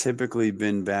think I've typically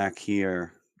been back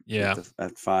here. Yeah.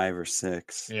 At 5 or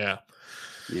 6. Yeah.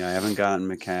 Yeah, I haven't gotten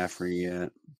McCaffrey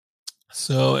yet.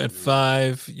 So at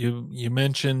 5, you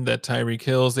mentioned that Tyreek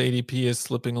Hill's ADP is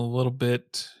slipping a little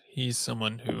bit. He's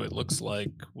someone who it looks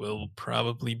like will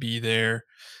probably be there.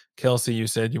 Kelsey, you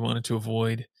said you wanted to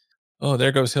avoid. Oh,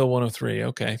 there goes Hill 103.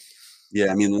 Okay. Yeah,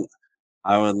 I mean,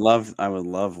 I would love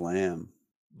Lamb.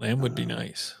 Lamb would be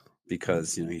nice,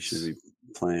 because he should be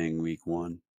playing week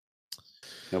 1.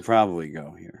 He'll probably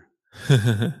go here.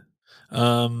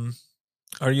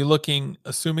 Are you looking?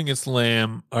 Assuming it's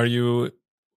Lamb, are you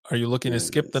looking to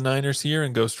skip the Niners here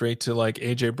and go straight to like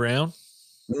AJ Brown?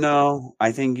 No,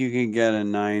 I think you could get a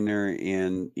Niner,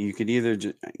 and you could either,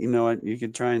 you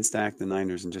could try and stack the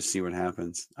Niners and just see what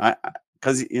happens.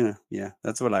 Because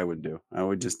that's what I would do. I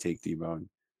would just take Debo and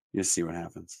just see what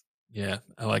happens. Yeah,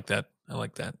 I like that.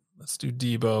 Let's do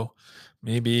Debo.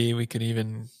 Maybe we could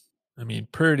even. I mean,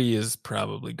 Purdy is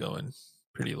probably going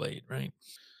pretty late, right?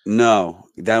 No,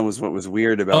 that was what was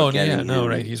weird about getting him.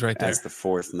 Right. He's right there as the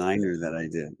 4th Niner that I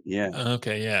did. Yeah.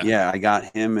 Okay. Yeah. Yeah, I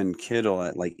got him and Kittle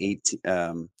at like 8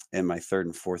 in my 3rd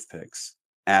and 4th picks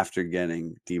after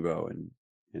getting Debo and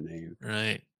Ayuk.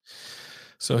 Right.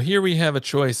 So here we have a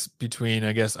choice between,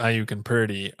 I guess, Ayuk and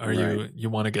Purdy. Are you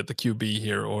want to get the QB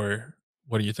here, or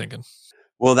what are you thinking?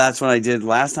 Well, that's what I did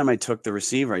last time I took the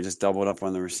receiver. I just doubled up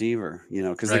on the receiver,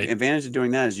 because the advantage of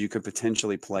doing that is you could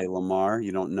potentially play Lamar.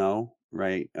 You don't know,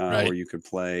 right? Or you could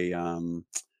play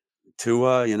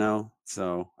Tua,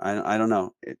 So I don't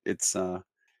know. It's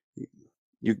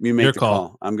you make the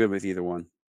call. I'm good with either one.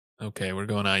 Okay, we're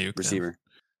going Ayuk receiver.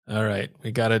 All right.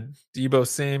 We got a Debo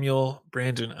Samuel,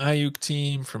 Brandon Ayuk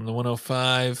team from the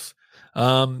 105.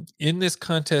 In this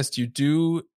contest, you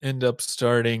do end up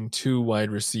starting 2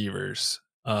 wide receivers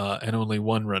and only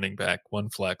 1 running back, 1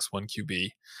 flex, 1 QB,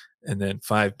 and then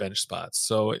 5 bench spots.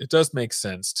 So it does make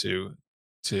sense to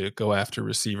go after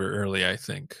receiver early, I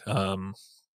think. Am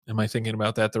I thinking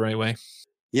about that the right way?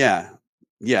 Yeah.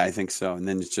 Yeah, I think so. And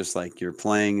then it's just like you're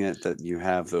playing it that you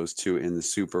have those 2 in the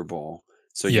Super Bowl.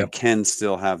 So you Yep. can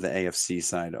still have the AFC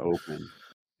side open,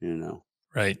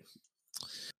 Right.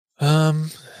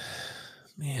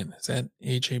 Man, is that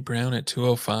AJ Brown at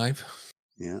 205?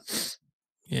 Yeah.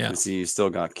 Yeah. See, you still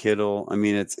got Kittle. I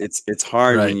mean, it's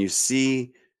hard Right. when you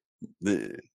see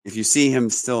if you see him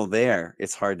still there,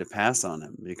 it's hard to pass on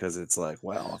him because it's like,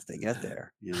 well, if they get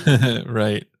there,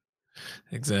 Right.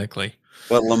 Exactly.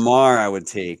 But Lamar, I would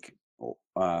take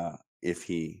if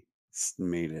he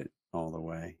made it all the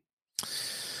way.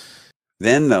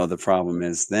 Then though, the problem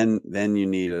is then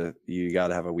you got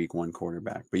to have a week 1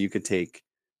 quarterback, but you could take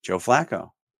Joe Flacco,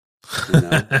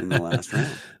 in the last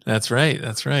round. That's right.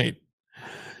 That's right.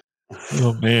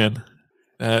 Oh man,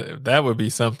 that would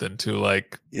be something to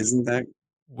like. Isn't that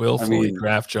willfully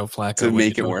draft Joe Flacco to when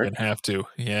make you it don't work? even have to?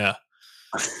 Yeah.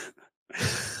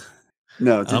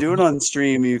 No, to do it on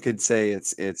stream, you could say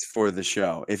it's for the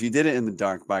show. If you did it in the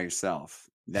dark by yourself,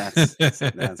 that's really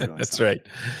that's something. right.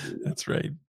 That's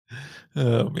right.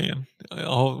 Oh man,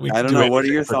 we I can don't do know. What are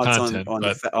anything your for thoughts content, on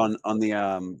but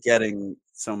the getting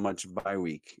so much bye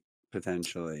week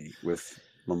potentially with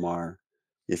Lamar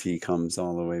if he comes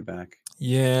all the way back?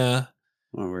 yeah,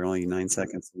 Well, we're only 9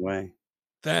 seconds away.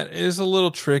 that is a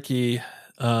little tricky.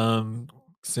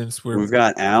 Since We've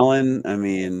got Allen. I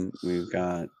mean, we've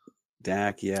got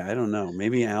Dak. Yeah, I don't know.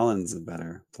 Maybe Allen's a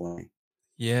better play.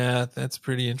 Yeah, that's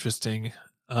pretty interesting.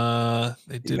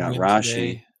 They did got win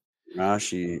Rashi.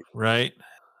 today. Right?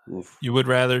 Oof. You would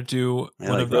rather do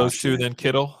one of those 2 than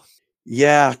Kittle?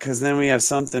 Yeah, because then we have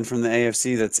something from the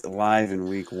AFC that's live in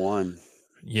week 1.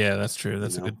 Yeah, that's true.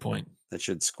 That's a good point. That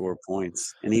should score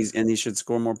points, and he should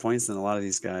score more points than a lot of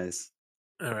these guys.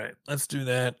 All right, let's do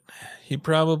that. He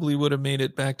probably would have made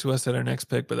it back to us at our next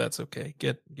pick, but that's okay.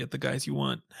 Get the guys you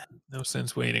want. No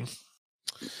sense waiting.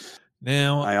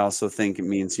 Now, I also think it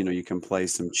means you can play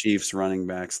some Chiefs running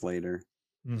backs later.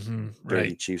 Right.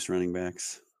 Dirty Chiefs running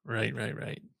backs. Right.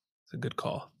 It's a good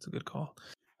call.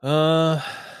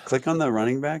 Click on the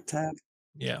running back tab.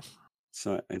 Yeah.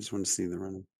 So I just want to see the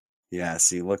running. Yeah.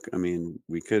 See, look. I mean,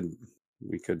 we could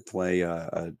play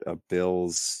a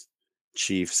Bills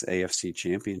Chiefs AFC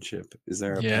Championship. Is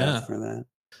there a path for that?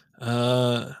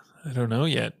 I don't know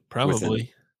yet.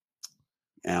 Probably.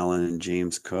 Allen and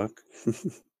James Cook.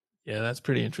 Yeah, that's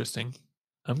pretty interesting.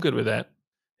 I'm good with that.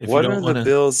 What are the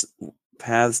Bills'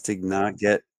 paths to not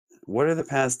get? What are the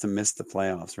paths to miss the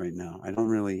playoffs right now? I don't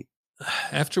really.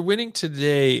 After winning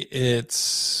today,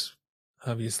 it's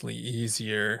obviously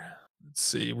easier. Let's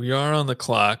see. We are on the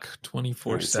clock,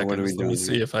 24 seconds. So what are we doing? Let me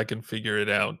see if I can figure it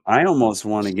out. I almost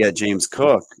want to get James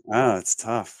Cook. Oh, it's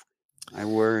tough. I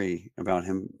worry about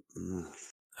him.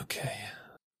 Okay.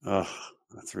 Oh,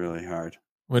 that's really hard.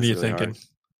 What are you thinking? Hard.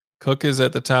 Cook is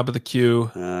at the top of the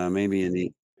queue. Maybe you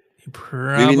need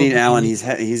Allen. He's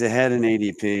ahead in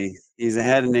ADP. He's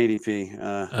ahead in ADP.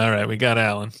 All right, we got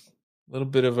Allen. A little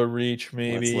bit of a reach,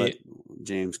 maybe. Let's let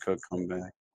James Cook come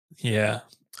back. Yeah,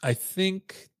 I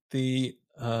think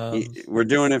we're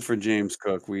doing it for James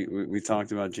Cook. We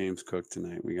talked about James Cook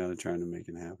tonight. We got to try to make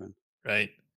it happen.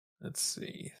 Right. Let's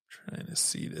see. Trying to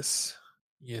see this.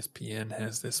 ESPN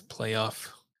has this playoff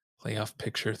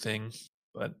picture thing,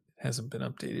 but it hasn't been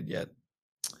updated yet.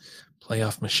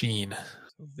 Playoff machine.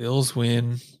 So Bills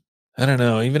win. I don't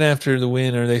know. Even after the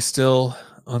win, are they still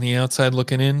on the outside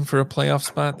looking in for a playoff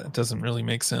spot? That doesn't really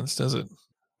make sense, does it?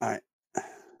 I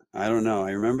don't know.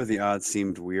 I remember the odds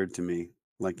seemed weird to me.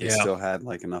 Like they still had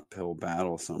like an uphill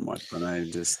battle somewhat, but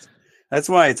that's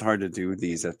why it's hard to do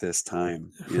these at this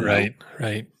time. Right.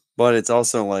 But it's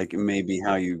also like maybe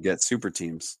how you get super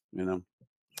teams,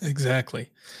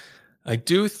 Exactly. I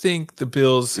do think the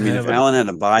Bills. I mean, if Allen had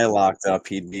a bye locked up,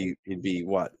 he'd be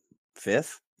what,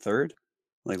 5th, 3rd?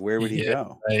 Like where would he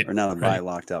go? Right, or not a bye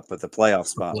locked up, but the playoff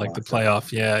spot. Like the playoff,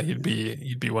 up. Yeah, he'd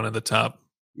be one of the top.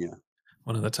 Yeah,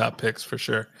 one of the top picks for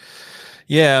sure.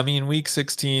 Yeah, I mean, week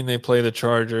 16 they play the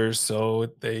Chargers,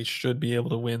 so they should be able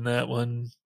to win that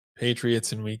one.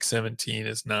 Patriots in week 17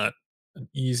 is not an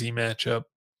easy matchup,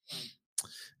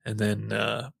 and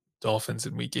then Dolphins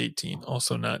in week 18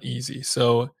 also not easy.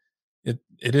 So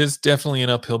it is definitely an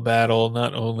uphill battle,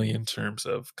 not only in terms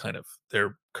of kind of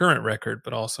their current record,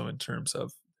 but also in terms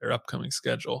of their upcoming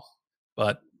schedule.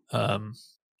 But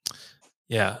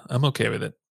yeah, I'm okay with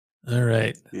it. All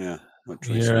right. Yeah. What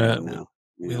We choice you are, got now?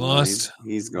 we Yeah, well, lost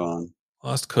he's gone.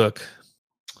 Cook.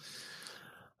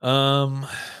 We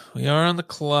are on the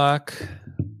clock.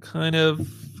 Kind of.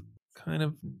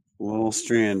 A little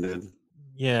stranded.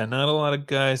 Yeah, not a lot of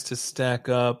guys to stack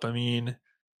up. I mean,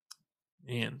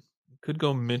 man, could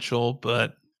go Mitchell,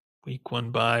 but week one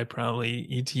bye probably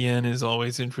ETN is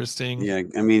always interesting. Yeah,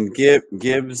 I mean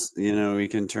Gibbs, we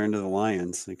can turn to the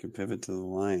Lions. We can pivot to the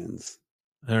Lions.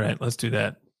 All right, let's do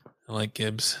that. I like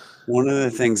Gibbs. One of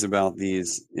the things about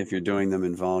these, if you're doing them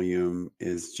in volume,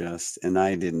 is just, and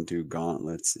I didn't do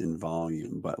gauntlets in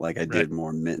volume, but like I did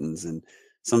more mittens. And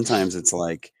sometimes it's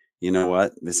like, you know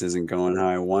what, this isn't going how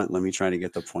I want. Let me try to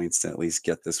get the points to at least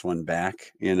get this one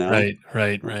back, Right.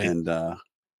 and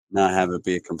not have it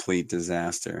be a complete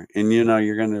disaster. And you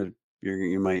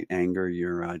might anger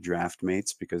your draft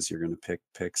mates because you're gonna pick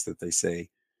picks that they say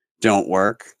don't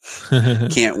work,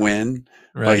 can't win.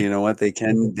 Right. But you know what? They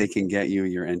can get you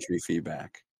your entry fee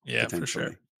back. Yeah, for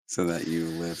sure. So that you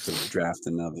live to draft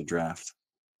another draft.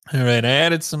 All right, I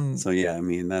added some. So yeah, I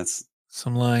mean that's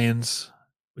some Lions.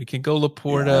 We can go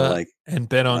Laporta and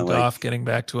bet on Goff getting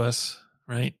back to us,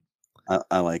 right?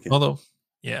 I like it. Although,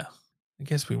 yeah, I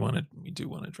guess we do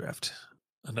want to draft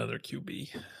another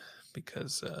QB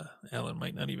because Allen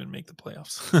might not even make the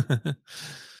playoffs.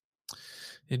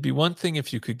 It'd be one thing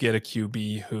if you could get a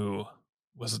QB who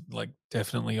was like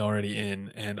definitely already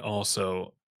in and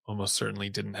also almost certainly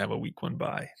didn't have a week one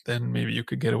bye. Then maybe you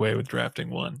could get away with drafting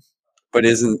one. But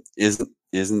isn't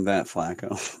that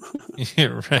Flacco?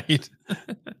 Yeah, right.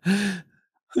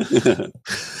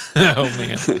 Oh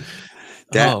man.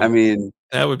 I mean,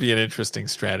 that would be an interesting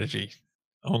strategy.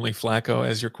 Only Flacco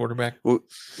as your quarterback.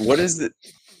 What is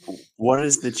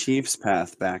the Chiefs'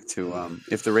 path back to?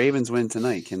 If the Ravens win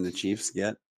tonight, can the Chiefs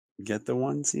get the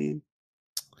 1 seed?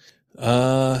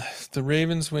 If the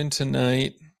Ravens win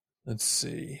tonight, let's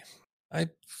see.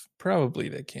 Probably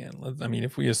they can. I mean,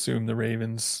 if we assume the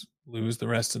Ravens lose the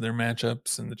rest of their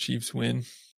matchups and the Chiefs win,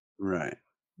 right?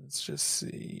 Let's just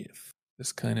see if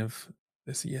this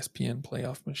ESPN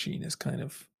playoff machine is kind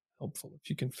of helpful if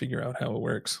you can figure out how it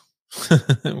works,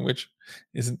 which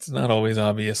it's not always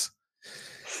obvious.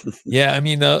 Yeah, I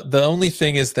mean the only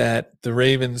thing is that the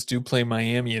Ravens do play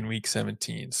Miami in week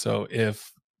 17. So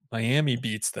if Miami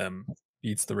beats the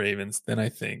Ravens, then I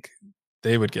think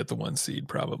they would get the 1 seed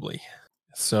probably.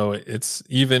 So it's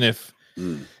even if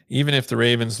the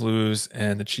Ravens lose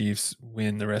and the Chiefs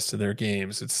win the rest of their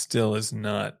games, it still is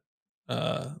not.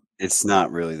 It's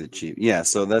not really the Chiefs. Yeah,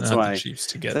 so that's why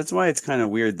that's why it's kind of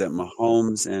weird that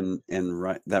Mahomes and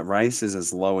that Rice is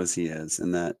as low as he is,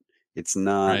 and that it's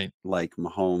not like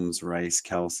Mahomes, Rice,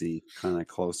 Kelsey, kind of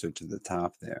closer to the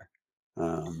top there.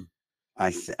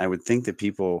 I would think that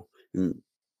people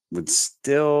would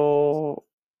still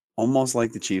almost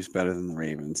like the Chiefs better than the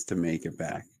Ravens to make it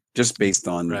back, just based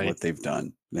on what they've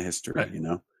done, the history,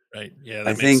 Right. Yeah,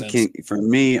 I think for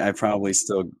me, I probably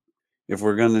still, if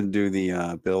we're going to do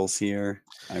the Bills here,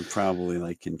 I probably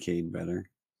like Kincaid better.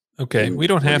 Okay, we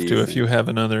don't have to if you have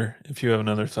another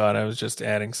thought. I was just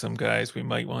adding some guys we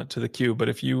might want to the queue, but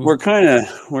if you we're kind of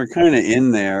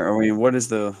in there.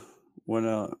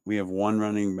 We have one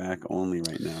running back only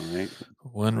right now, right?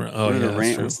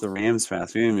 What's the Rams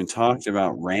pass? We haven't even talked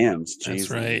about Rams. That's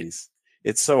right.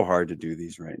 It's so hard to do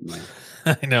these right now.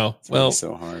 I know. It's really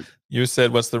so hard. You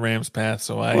said what's the Rams path,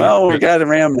 so we got a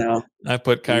Ram now. I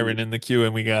put Kyron in the queue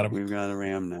and we got him. We've got a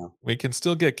Ram now. We can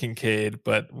still get Kincaid,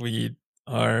 but you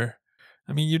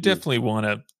definitely want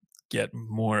to get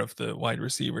more of the wide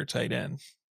receiver tight end,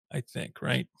 I think,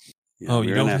 right? Yeah,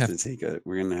 we're gonna have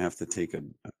to take a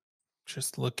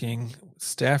just looking.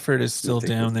 Stafford is still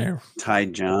down there. Ty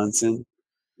Johnson,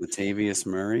 Latavius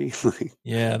Murray.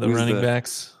 Yeah, the running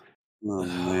backs. Oh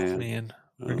man.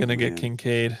 We're gonna get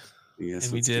Kincaid.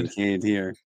 Yes, we did. Kincaid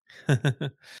here.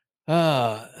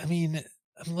 I'm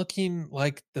looking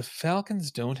like the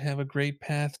Falcons don't have a great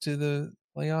path to the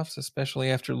playoffs, especially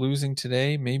after losing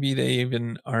today. Maybe they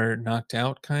even are knocked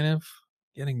out. Kind of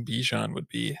getting Bijan would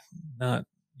be not,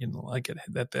 like it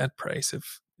at that price.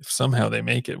 If somehow they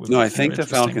make it, I think the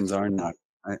Falcons are knocked.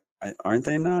 Aren't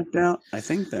they knocked out? I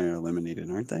think they're eliminated,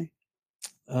 aren't they?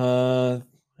 Well,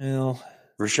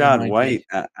 Rashad White,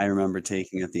 I remember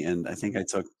taking at the end. I think I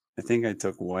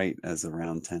took White as a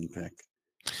round 10 pick.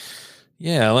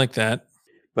 Yeah, I like that.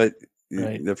 But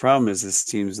the problem is this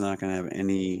team's not going to have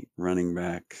any running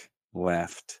back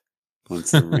left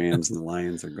once the Rams and the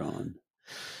Lions are gone.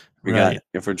 We got,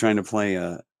 if we're trying to play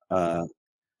a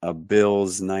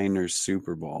Bills Niners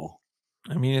Super Bowl.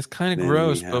 I mean, it's kind of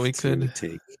gross, but we could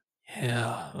take.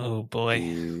 Yeah. Oh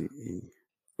boy.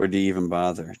 Or do you even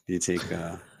bother? Do you take?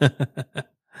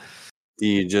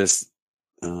 You just,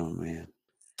 oh man,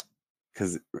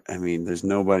 because I mean, there's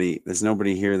nobody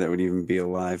here that would even be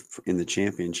alive in the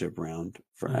championship round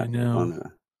for I know. on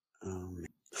a. Oh man.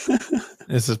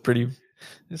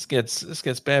 This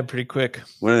gets bad pretty quick.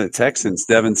 What are the Texans?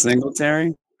 Devin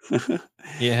Singletary?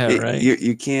 Yeah, right.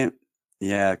 You can't.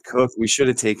 Yeah, Cook. We should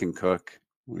have taken Cook.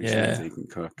 We should have Yeah, taken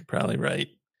Cook probably right.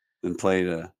 and played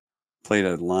a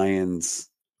Lions.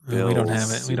 Oh, we don't have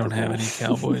Bills it. We don't Super have Bowl. any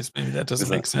Cowboys. Maybe that doesn't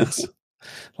With make sense.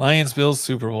 Lions Bills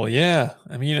Super Bowl. Yeah.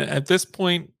 I mean, at this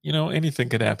point, anything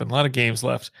could happen. A lot of games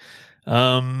left. You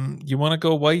want to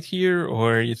go white here,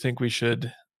 or you think we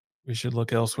should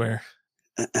look elsewhere?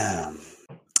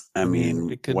 I mean,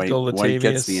 we could go White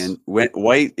gets Latavius.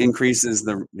 White increases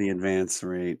the advance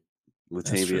rate. That's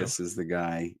true. Latavius is the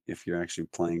guy if you're actually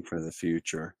playing for the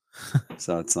future.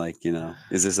 So it's like,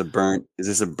 is this a burnt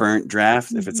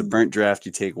draft? If it's a burnt draft,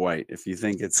 you take White. If you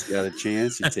think it's got a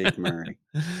chance, you take Murray.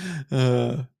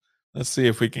 Let's see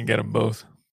if we can get them both.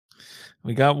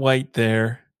 We got White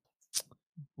there.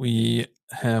 We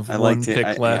have one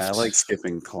pick left. Yeah, I like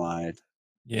skipping Clyde.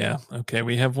 Yeah. Okay.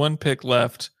 We have one pick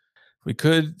left. We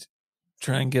could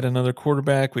try and get another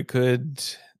quarterback. We could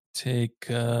take,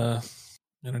 I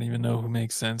don't even know who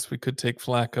makes sense. We could take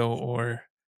Flacco or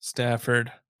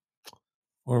Stafford,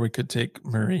 or we could take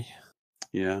Murray.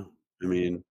 Yeah. I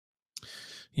mean,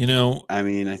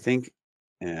 I think,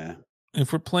 yeah.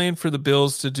 If we're playing for the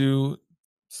Bills to do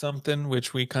something,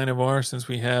 which we kind of are since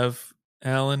we have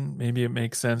Allen, maybe it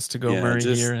makes sense to go Murray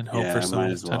here and hope for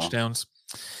some touchdowns.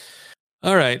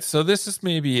 All right. So this is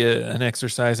maybe an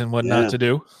exercise in what not to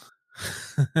do.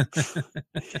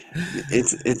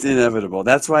 It's inevitable.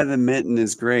 That's why the mitten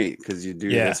is great, because you do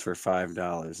this for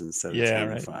 $5 instead of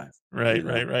 $25. Right.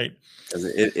 Because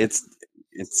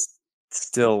it's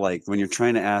still like when you're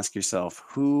trying to ask yourself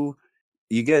who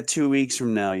you get 2 weeks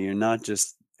from now, you're not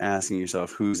just asking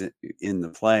yourself who's in the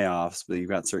playoffs, but you've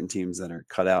got certain teams that are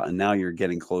cut out, and now you're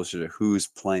getting closer to who's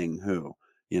playing who.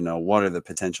 What are the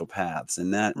potential paths,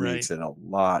 and that makes it a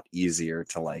lot easier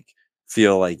to like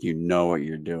feel like you know what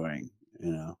you're doing.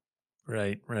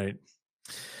 Right.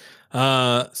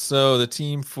 So the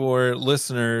team for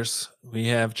listeners, we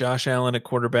have Josh Allen at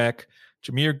quarterback,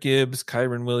 Jahmyr Gibbs,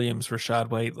 Kyron Williams, Rashad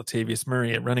White, Latavius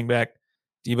Murray at running back,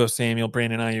 Deebo Samuel,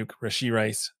 Brandon Ayuk, Rashee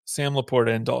Rice, Sam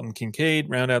Laporta, and Dalton Kincaid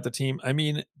round out the team. I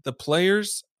mean, the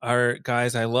players are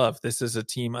guys I love. This is a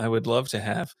team I would love to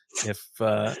have if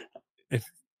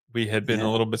we had been a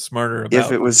little bit smarter about.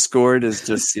 If it was scored as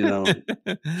just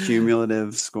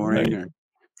cumulative scoring or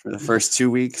for the first 2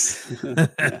 weeks.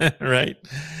 Right.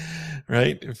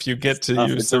 If you get to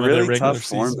use some of the regular tough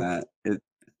season format.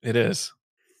 It is.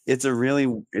 It's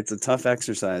a tough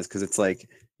exercise because it's like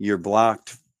you're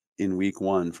blocked in week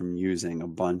 1 from using a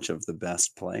bunch of the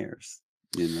best players.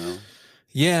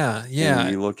 Yeah.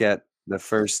 And you look at the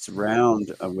first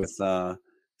round with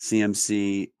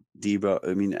CMC, Deebo.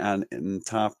 I mean, in the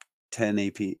top 10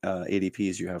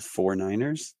 ADPs, you have 4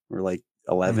 Niners or like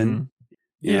 11. Mm-hmm.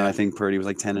 Yeah, I think Purdy was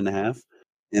like 10.5.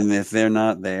 And if they're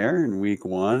not there in week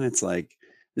 1, it's like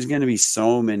there's going to be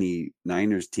so many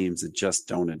Niners teams that just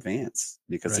don't advance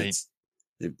because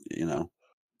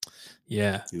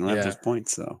Yeah, you don't have those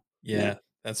points. So yeah,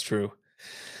 that's true.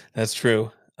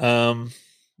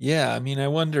 Yeah, I mean, I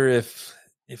wonder if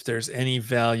there's any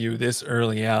value this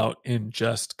early out in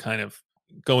just kind of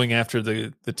going after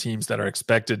the teams that are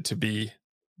expected to be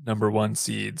number 1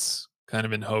 seeds, kind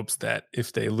of in hopes that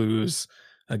if they lose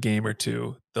a game or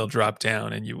two, they'll drop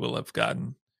down and you will have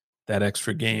gotten that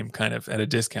extra game kind of at a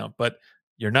discount. But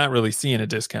you're not really seeing a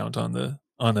discount on the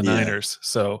Niners,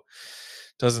 so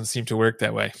it doesn't seem to work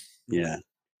that way. Yeah.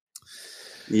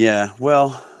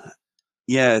 Well,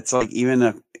 yeah, it's like even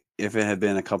if it had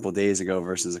been a couple of days ago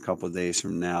versus a couple of days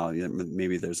from now,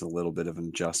 maybe there's a little bit of an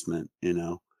adjustment.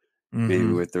 Maybe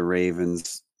with the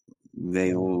Ravens,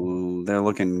 they're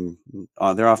looking,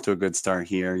 they're off to a good start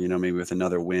here. Maybe with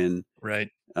another win, right?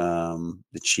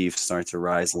 The Chiefs start to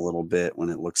rise a little bit when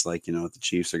it looks like the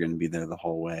Chiefs are going to be there the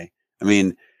whole way. I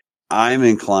mean, I'm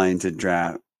inclined to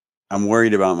draft. I'm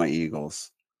worried about my Eagles.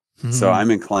 So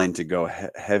I'm inclined to go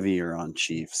heavier on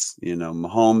Chiefs.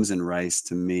 Mahomes and Rice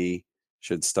to me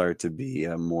should start to be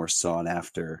a more sought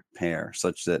after pair,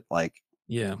 such that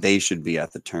they should be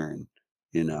at the turn.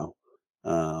 And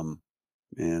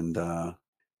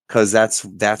because that's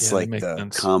like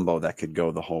the combo that could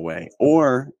go the whole way.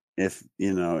 Or if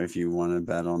you want to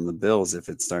bet on the Bills, if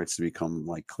it starts to become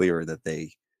clearer that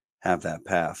they have that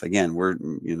path. Again,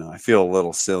 I feel a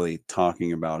little silly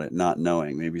talking about it, not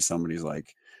knowing. Maybe somebody's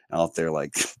out there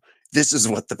this is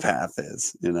what the path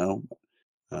is. I don't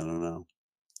know.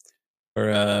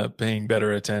 Or paying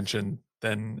better attention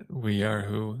than we are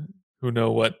who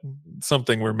know what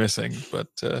something we're missing. But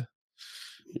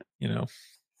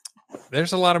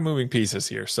there's a lot of moving pieces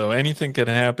here, so anything can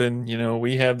happen.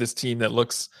 We have this team that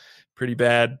looks pretty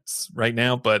bad right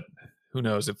now, but who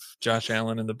knows if Josh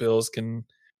Allen and the Bills can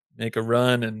make a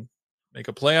run and make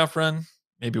a playoff run,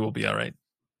 maybe we'll be all right.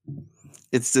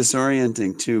 It's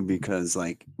disorienting too, because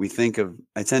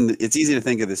it's easy to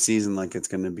think of the season like it's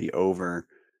going to be over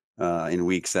in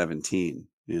week 17,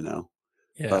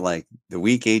 but like the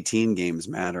week 18 games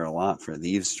matter a lot for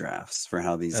these drafts, for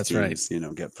how these teams,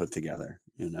 get put together,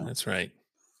 That's right.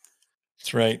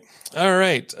 All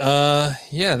right.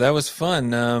 That was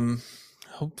fun.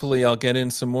 Hopefully I'll get in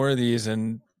some more of these,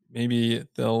 and maybe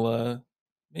they'll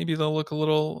look a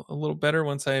little better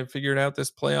once I have figured out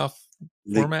this playoff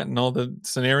format and all the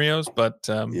scenarios. But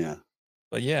the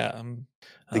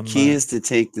key is to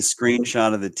take the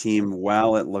screenshot of the team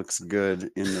while it looks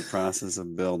good in the process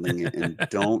of building it, and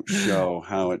don't show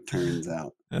how it turns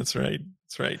out. That's right.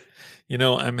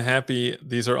 I'm happy.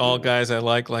 These are all guys I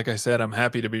like. Like I said, I'm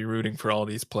happy to be rooting for all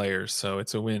these players. So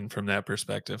it's a win from that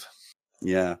perspective.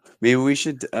 Yeah. Maybe we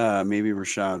should, maybe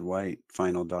Rashad White,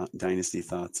 final dynasty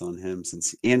thoughts on him,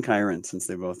 and Kyren, since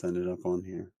they both ended up on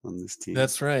this team.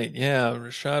 That's right. Yeah.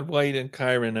 Rashad White and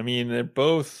Kyren. I mean, they're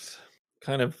both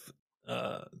kind of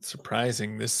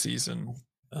surprising this season.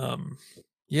 I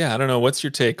don't know. What's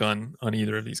your take on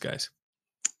either of these guys?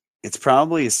 It's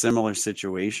probably a similar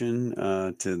situation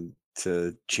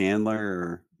to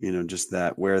Chandler, or just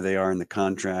that where they are in the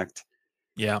contract.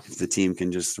 Yeah, if the team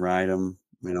can just ride them,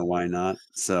 why not?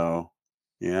 So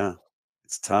yeah,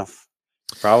 it's tough.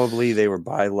 Probably they were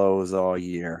buy lows all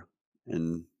year,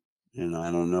 and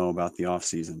I don't know about the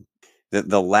offseason.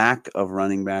 The lack of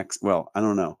running backs. Well, I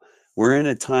don't know. We're in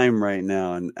a time right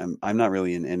now, and I'm not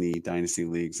really in any dynasty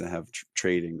leagues that have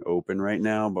trading open right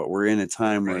now, but we're in a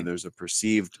time where there's a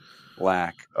perceived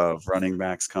lack of running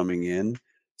backs coming in.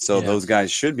 So those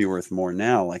guys should be worth more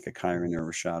now, like a Kyren or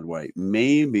Rashad White.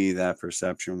 Maybe that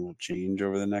perception will change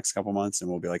over the next couple months, and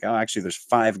we'll be like, oh, actually, there's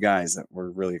 5 guys that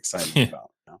we're really excited about.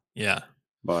 Yeah.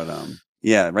 But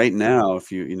right now,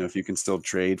 if you can still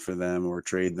trade for them or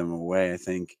trade them away, I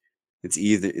think it's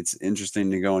interesting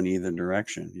to go in either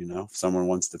direction. If someone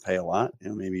wants to pay a lot,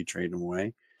 maybe you trade them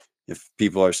away. If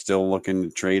people are still looking to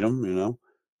trade them,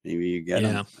 maybe you get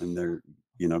them, and they're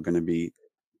going to be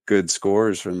good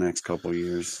scores for the next couple of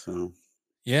years. So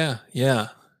yeah,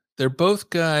 they're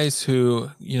both guys who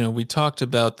we talked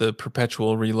about the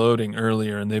perpetual reloading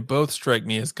earlier, and they both strike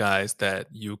me as guys that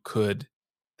you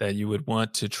would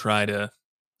want to try to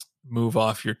move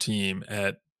off your team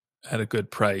at a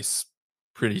good price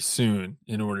pretty soon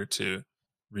in order to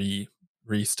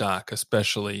restock,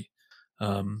 especially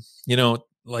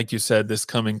like you said, this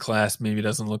coming class maybe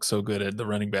doesn't look so good at the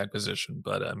running back position,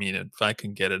 but I mean, if I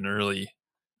can get an early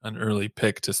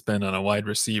pick to spend on a wide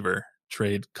receiver,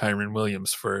 trade Kyren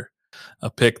Williams for a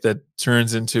pick that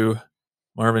turns into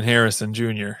Marvin Harrison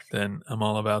Jr., then I'm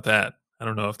all about that. I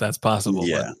don't know if that's possible.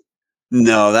 Yeah.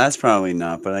 No, that's probably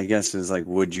not. But I guess it's like,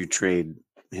 would you trade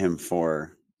him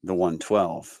for the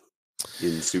 112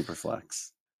 in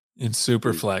Superflex? In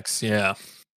Superflex, yeah.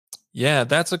 Yeah,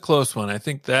 that's a close one. I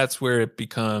think that's where it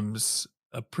becomes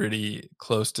a pretty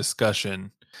close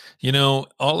discussion. All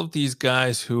of these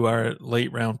guys who are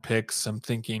late round picks, I'm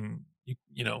thinking,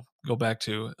 go back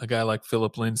to a guy like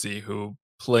Philip Lindsay, who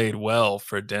played well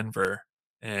for Denver.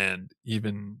 And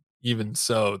even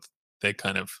so, they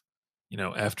kind of,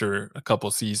 after a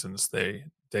couple seasons, they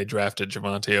drafted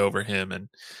Javonte over him,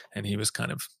 and he was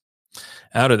kind of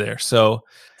out of there. So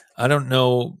I don't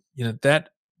know, that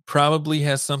probably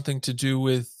has something to do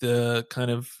with the kind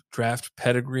of draft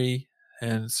pedigree.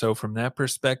 And so from that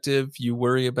perspective, you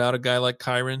worry about a guy like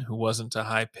Kyren, who wasn't a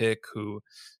high pick, who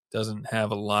doesn't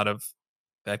have a lot of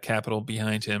that capital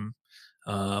behind him.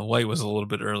 White was a little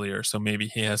bit earlier, so maybe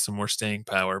he has some more staying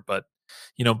power. But,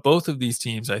 both of these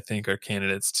teams, I think, are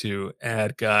candidates to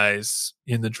add guys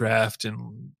in the draft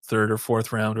in 3rd or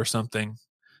 4th round or something.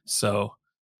 So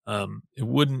it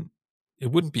wouldn't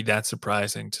be that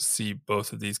surprising to see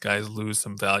both of these guys lose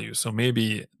some value. So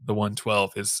maybe the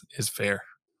 112 is fair.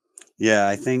 Yeah,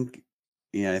 I think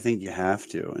you have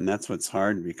to, and that's what's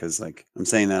hard, because like I'm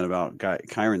saying that about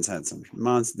Kyren's had some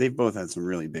months. They've both had some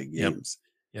really big games.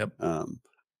 Yep.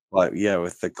 But yeah,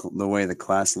 with the way the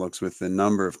class looks, with the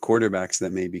number of quarterbacks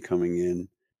that may be coming in,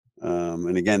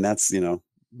 and again, that's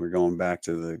we're going back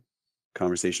to the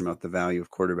conversation about the value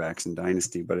of quarterbacks in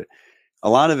dynasty, but a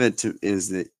lot of it is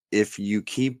that if you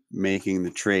keep making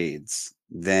the trades,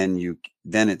 then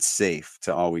it's safe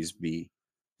to always be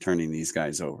turning these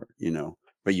guys over,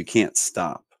 but you can't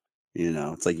stop.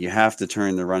 It's like you have to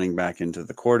turn the running back into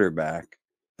the quarterback,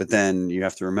 but then you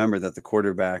have to remember that the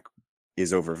quarterback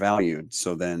is overvalued.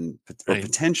 So then, or Right.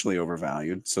 potentially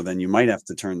overvalued. So then you might have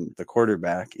to turn the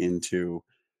quarterback into,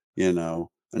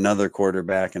 another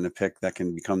quarterback and a pick that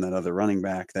can become that other running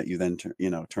back that you then,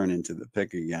 turn into the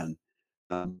pick again.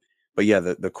 But yeah,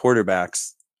 the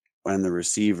quarterbacks and the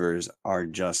receivers are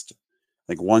just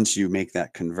like, once you make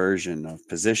that conversion of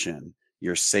position,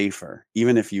 you're safer,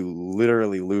 even if you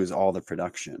literally lose all the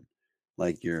production.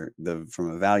 Like from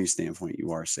a value standpoint,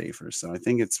 you are safer. So I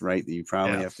think it's right that you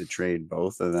probably Yeah. have to trade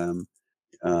both of them.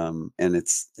 And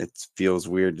it feels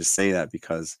weird to say that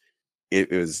because it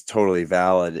was totally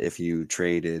valid if you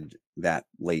traded that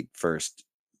late first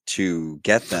to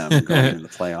get them going into the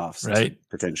playoffs to Right.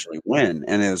 potentially win.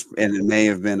 And it may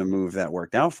have been a move that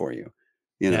worked out for you,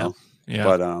 Yeah. Yeah.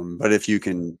 but if you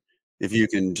can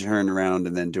turn around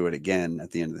and then do it again at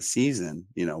the end of the season,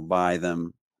 buy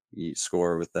them, you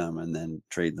score with them, and then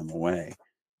trade them away,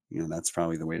 that's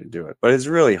probably the way to do it. But it's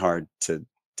really hard to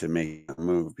make a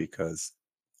move because,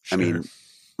 I Sure. mean,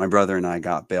 my brother and I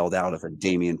got bailed out of a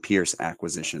Damian Pierce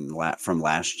acquisition from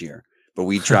last year, but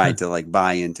we tried to like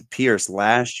buy into Pierce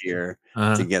last year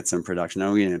to get some production.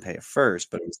 Now we didn't pay a first,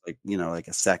 but it was like, like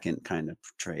a second kind of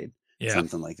trade, Yeah.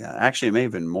 something like that. Actually, it may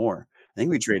have been more. I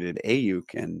think we traded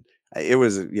Ayuk, and it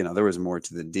was, there was more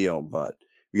to the deal, but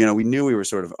we knew we were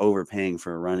sort of overpaying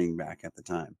for a running back at the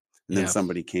time. And then Yeah.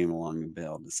 somebody came along and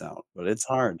bailed us out. But it's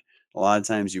hard. A lot of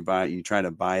times you try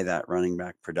to buy that running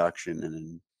back production, and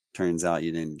then turns out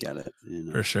you didn't get it.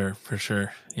 For sure. For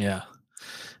sure. Yeah.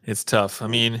 It's tough. I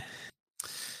Yeah. mean,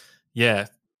 yeah,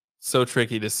 so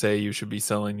tricky to say you should be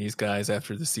selling these guys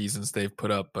after the seasons they've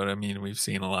put up, but I mean, we've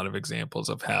seen a lot of examples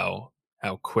of how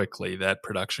quickly that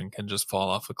production can just fall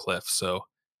off a cliff. So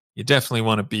you definitely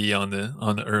want to be on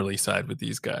the early side with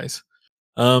these guys.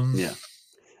 Yeah.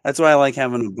 That's why I like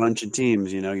having a bunch of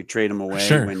teams. You trade them For away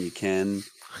sure. when you can,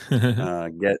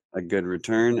 get a good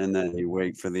return, and then you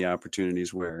wait for the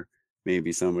opportunities where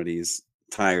maybe somebody's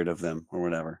tired of them or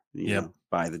whatever. Yep.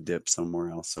 Buy the dip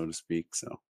somewhere else, so to speak.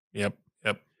 So Yep.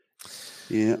 Yep.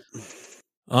 yeah.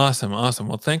 Awesome. Awesome.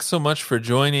 Well, thanks so much for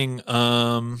joining.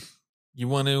 You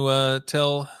want to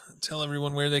tell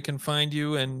everyone where they can find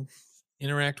you and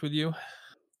interact with you?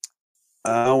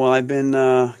 Well, I've been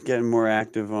getting more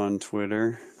active on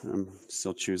Twitter. I'm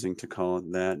still choosing to call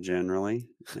it that generally,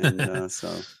 and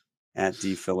so at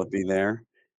Phillipi there,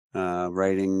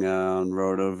 writing on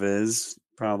RotoViz,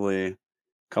 probably a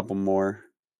couple more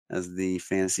as the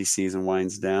fantasy season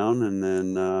winds down, and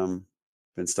then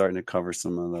been starting to cover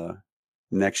some of the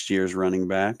next year's running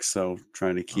backs. So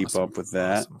trying to keep Awesome. up with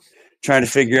that. Awesome. Trying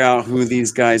to figure out who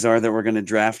these guys are that we're going to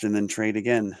draft and then trade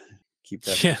again. Keep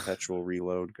that Yeah. perpetual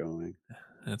reload going.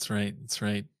 That's right. That's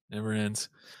right. Never ends.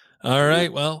 All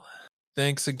right. Well,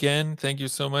 thanks again. Thank you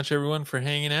so much, everyone, for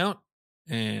hanging out.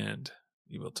 And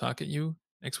we will talk at you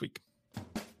next week.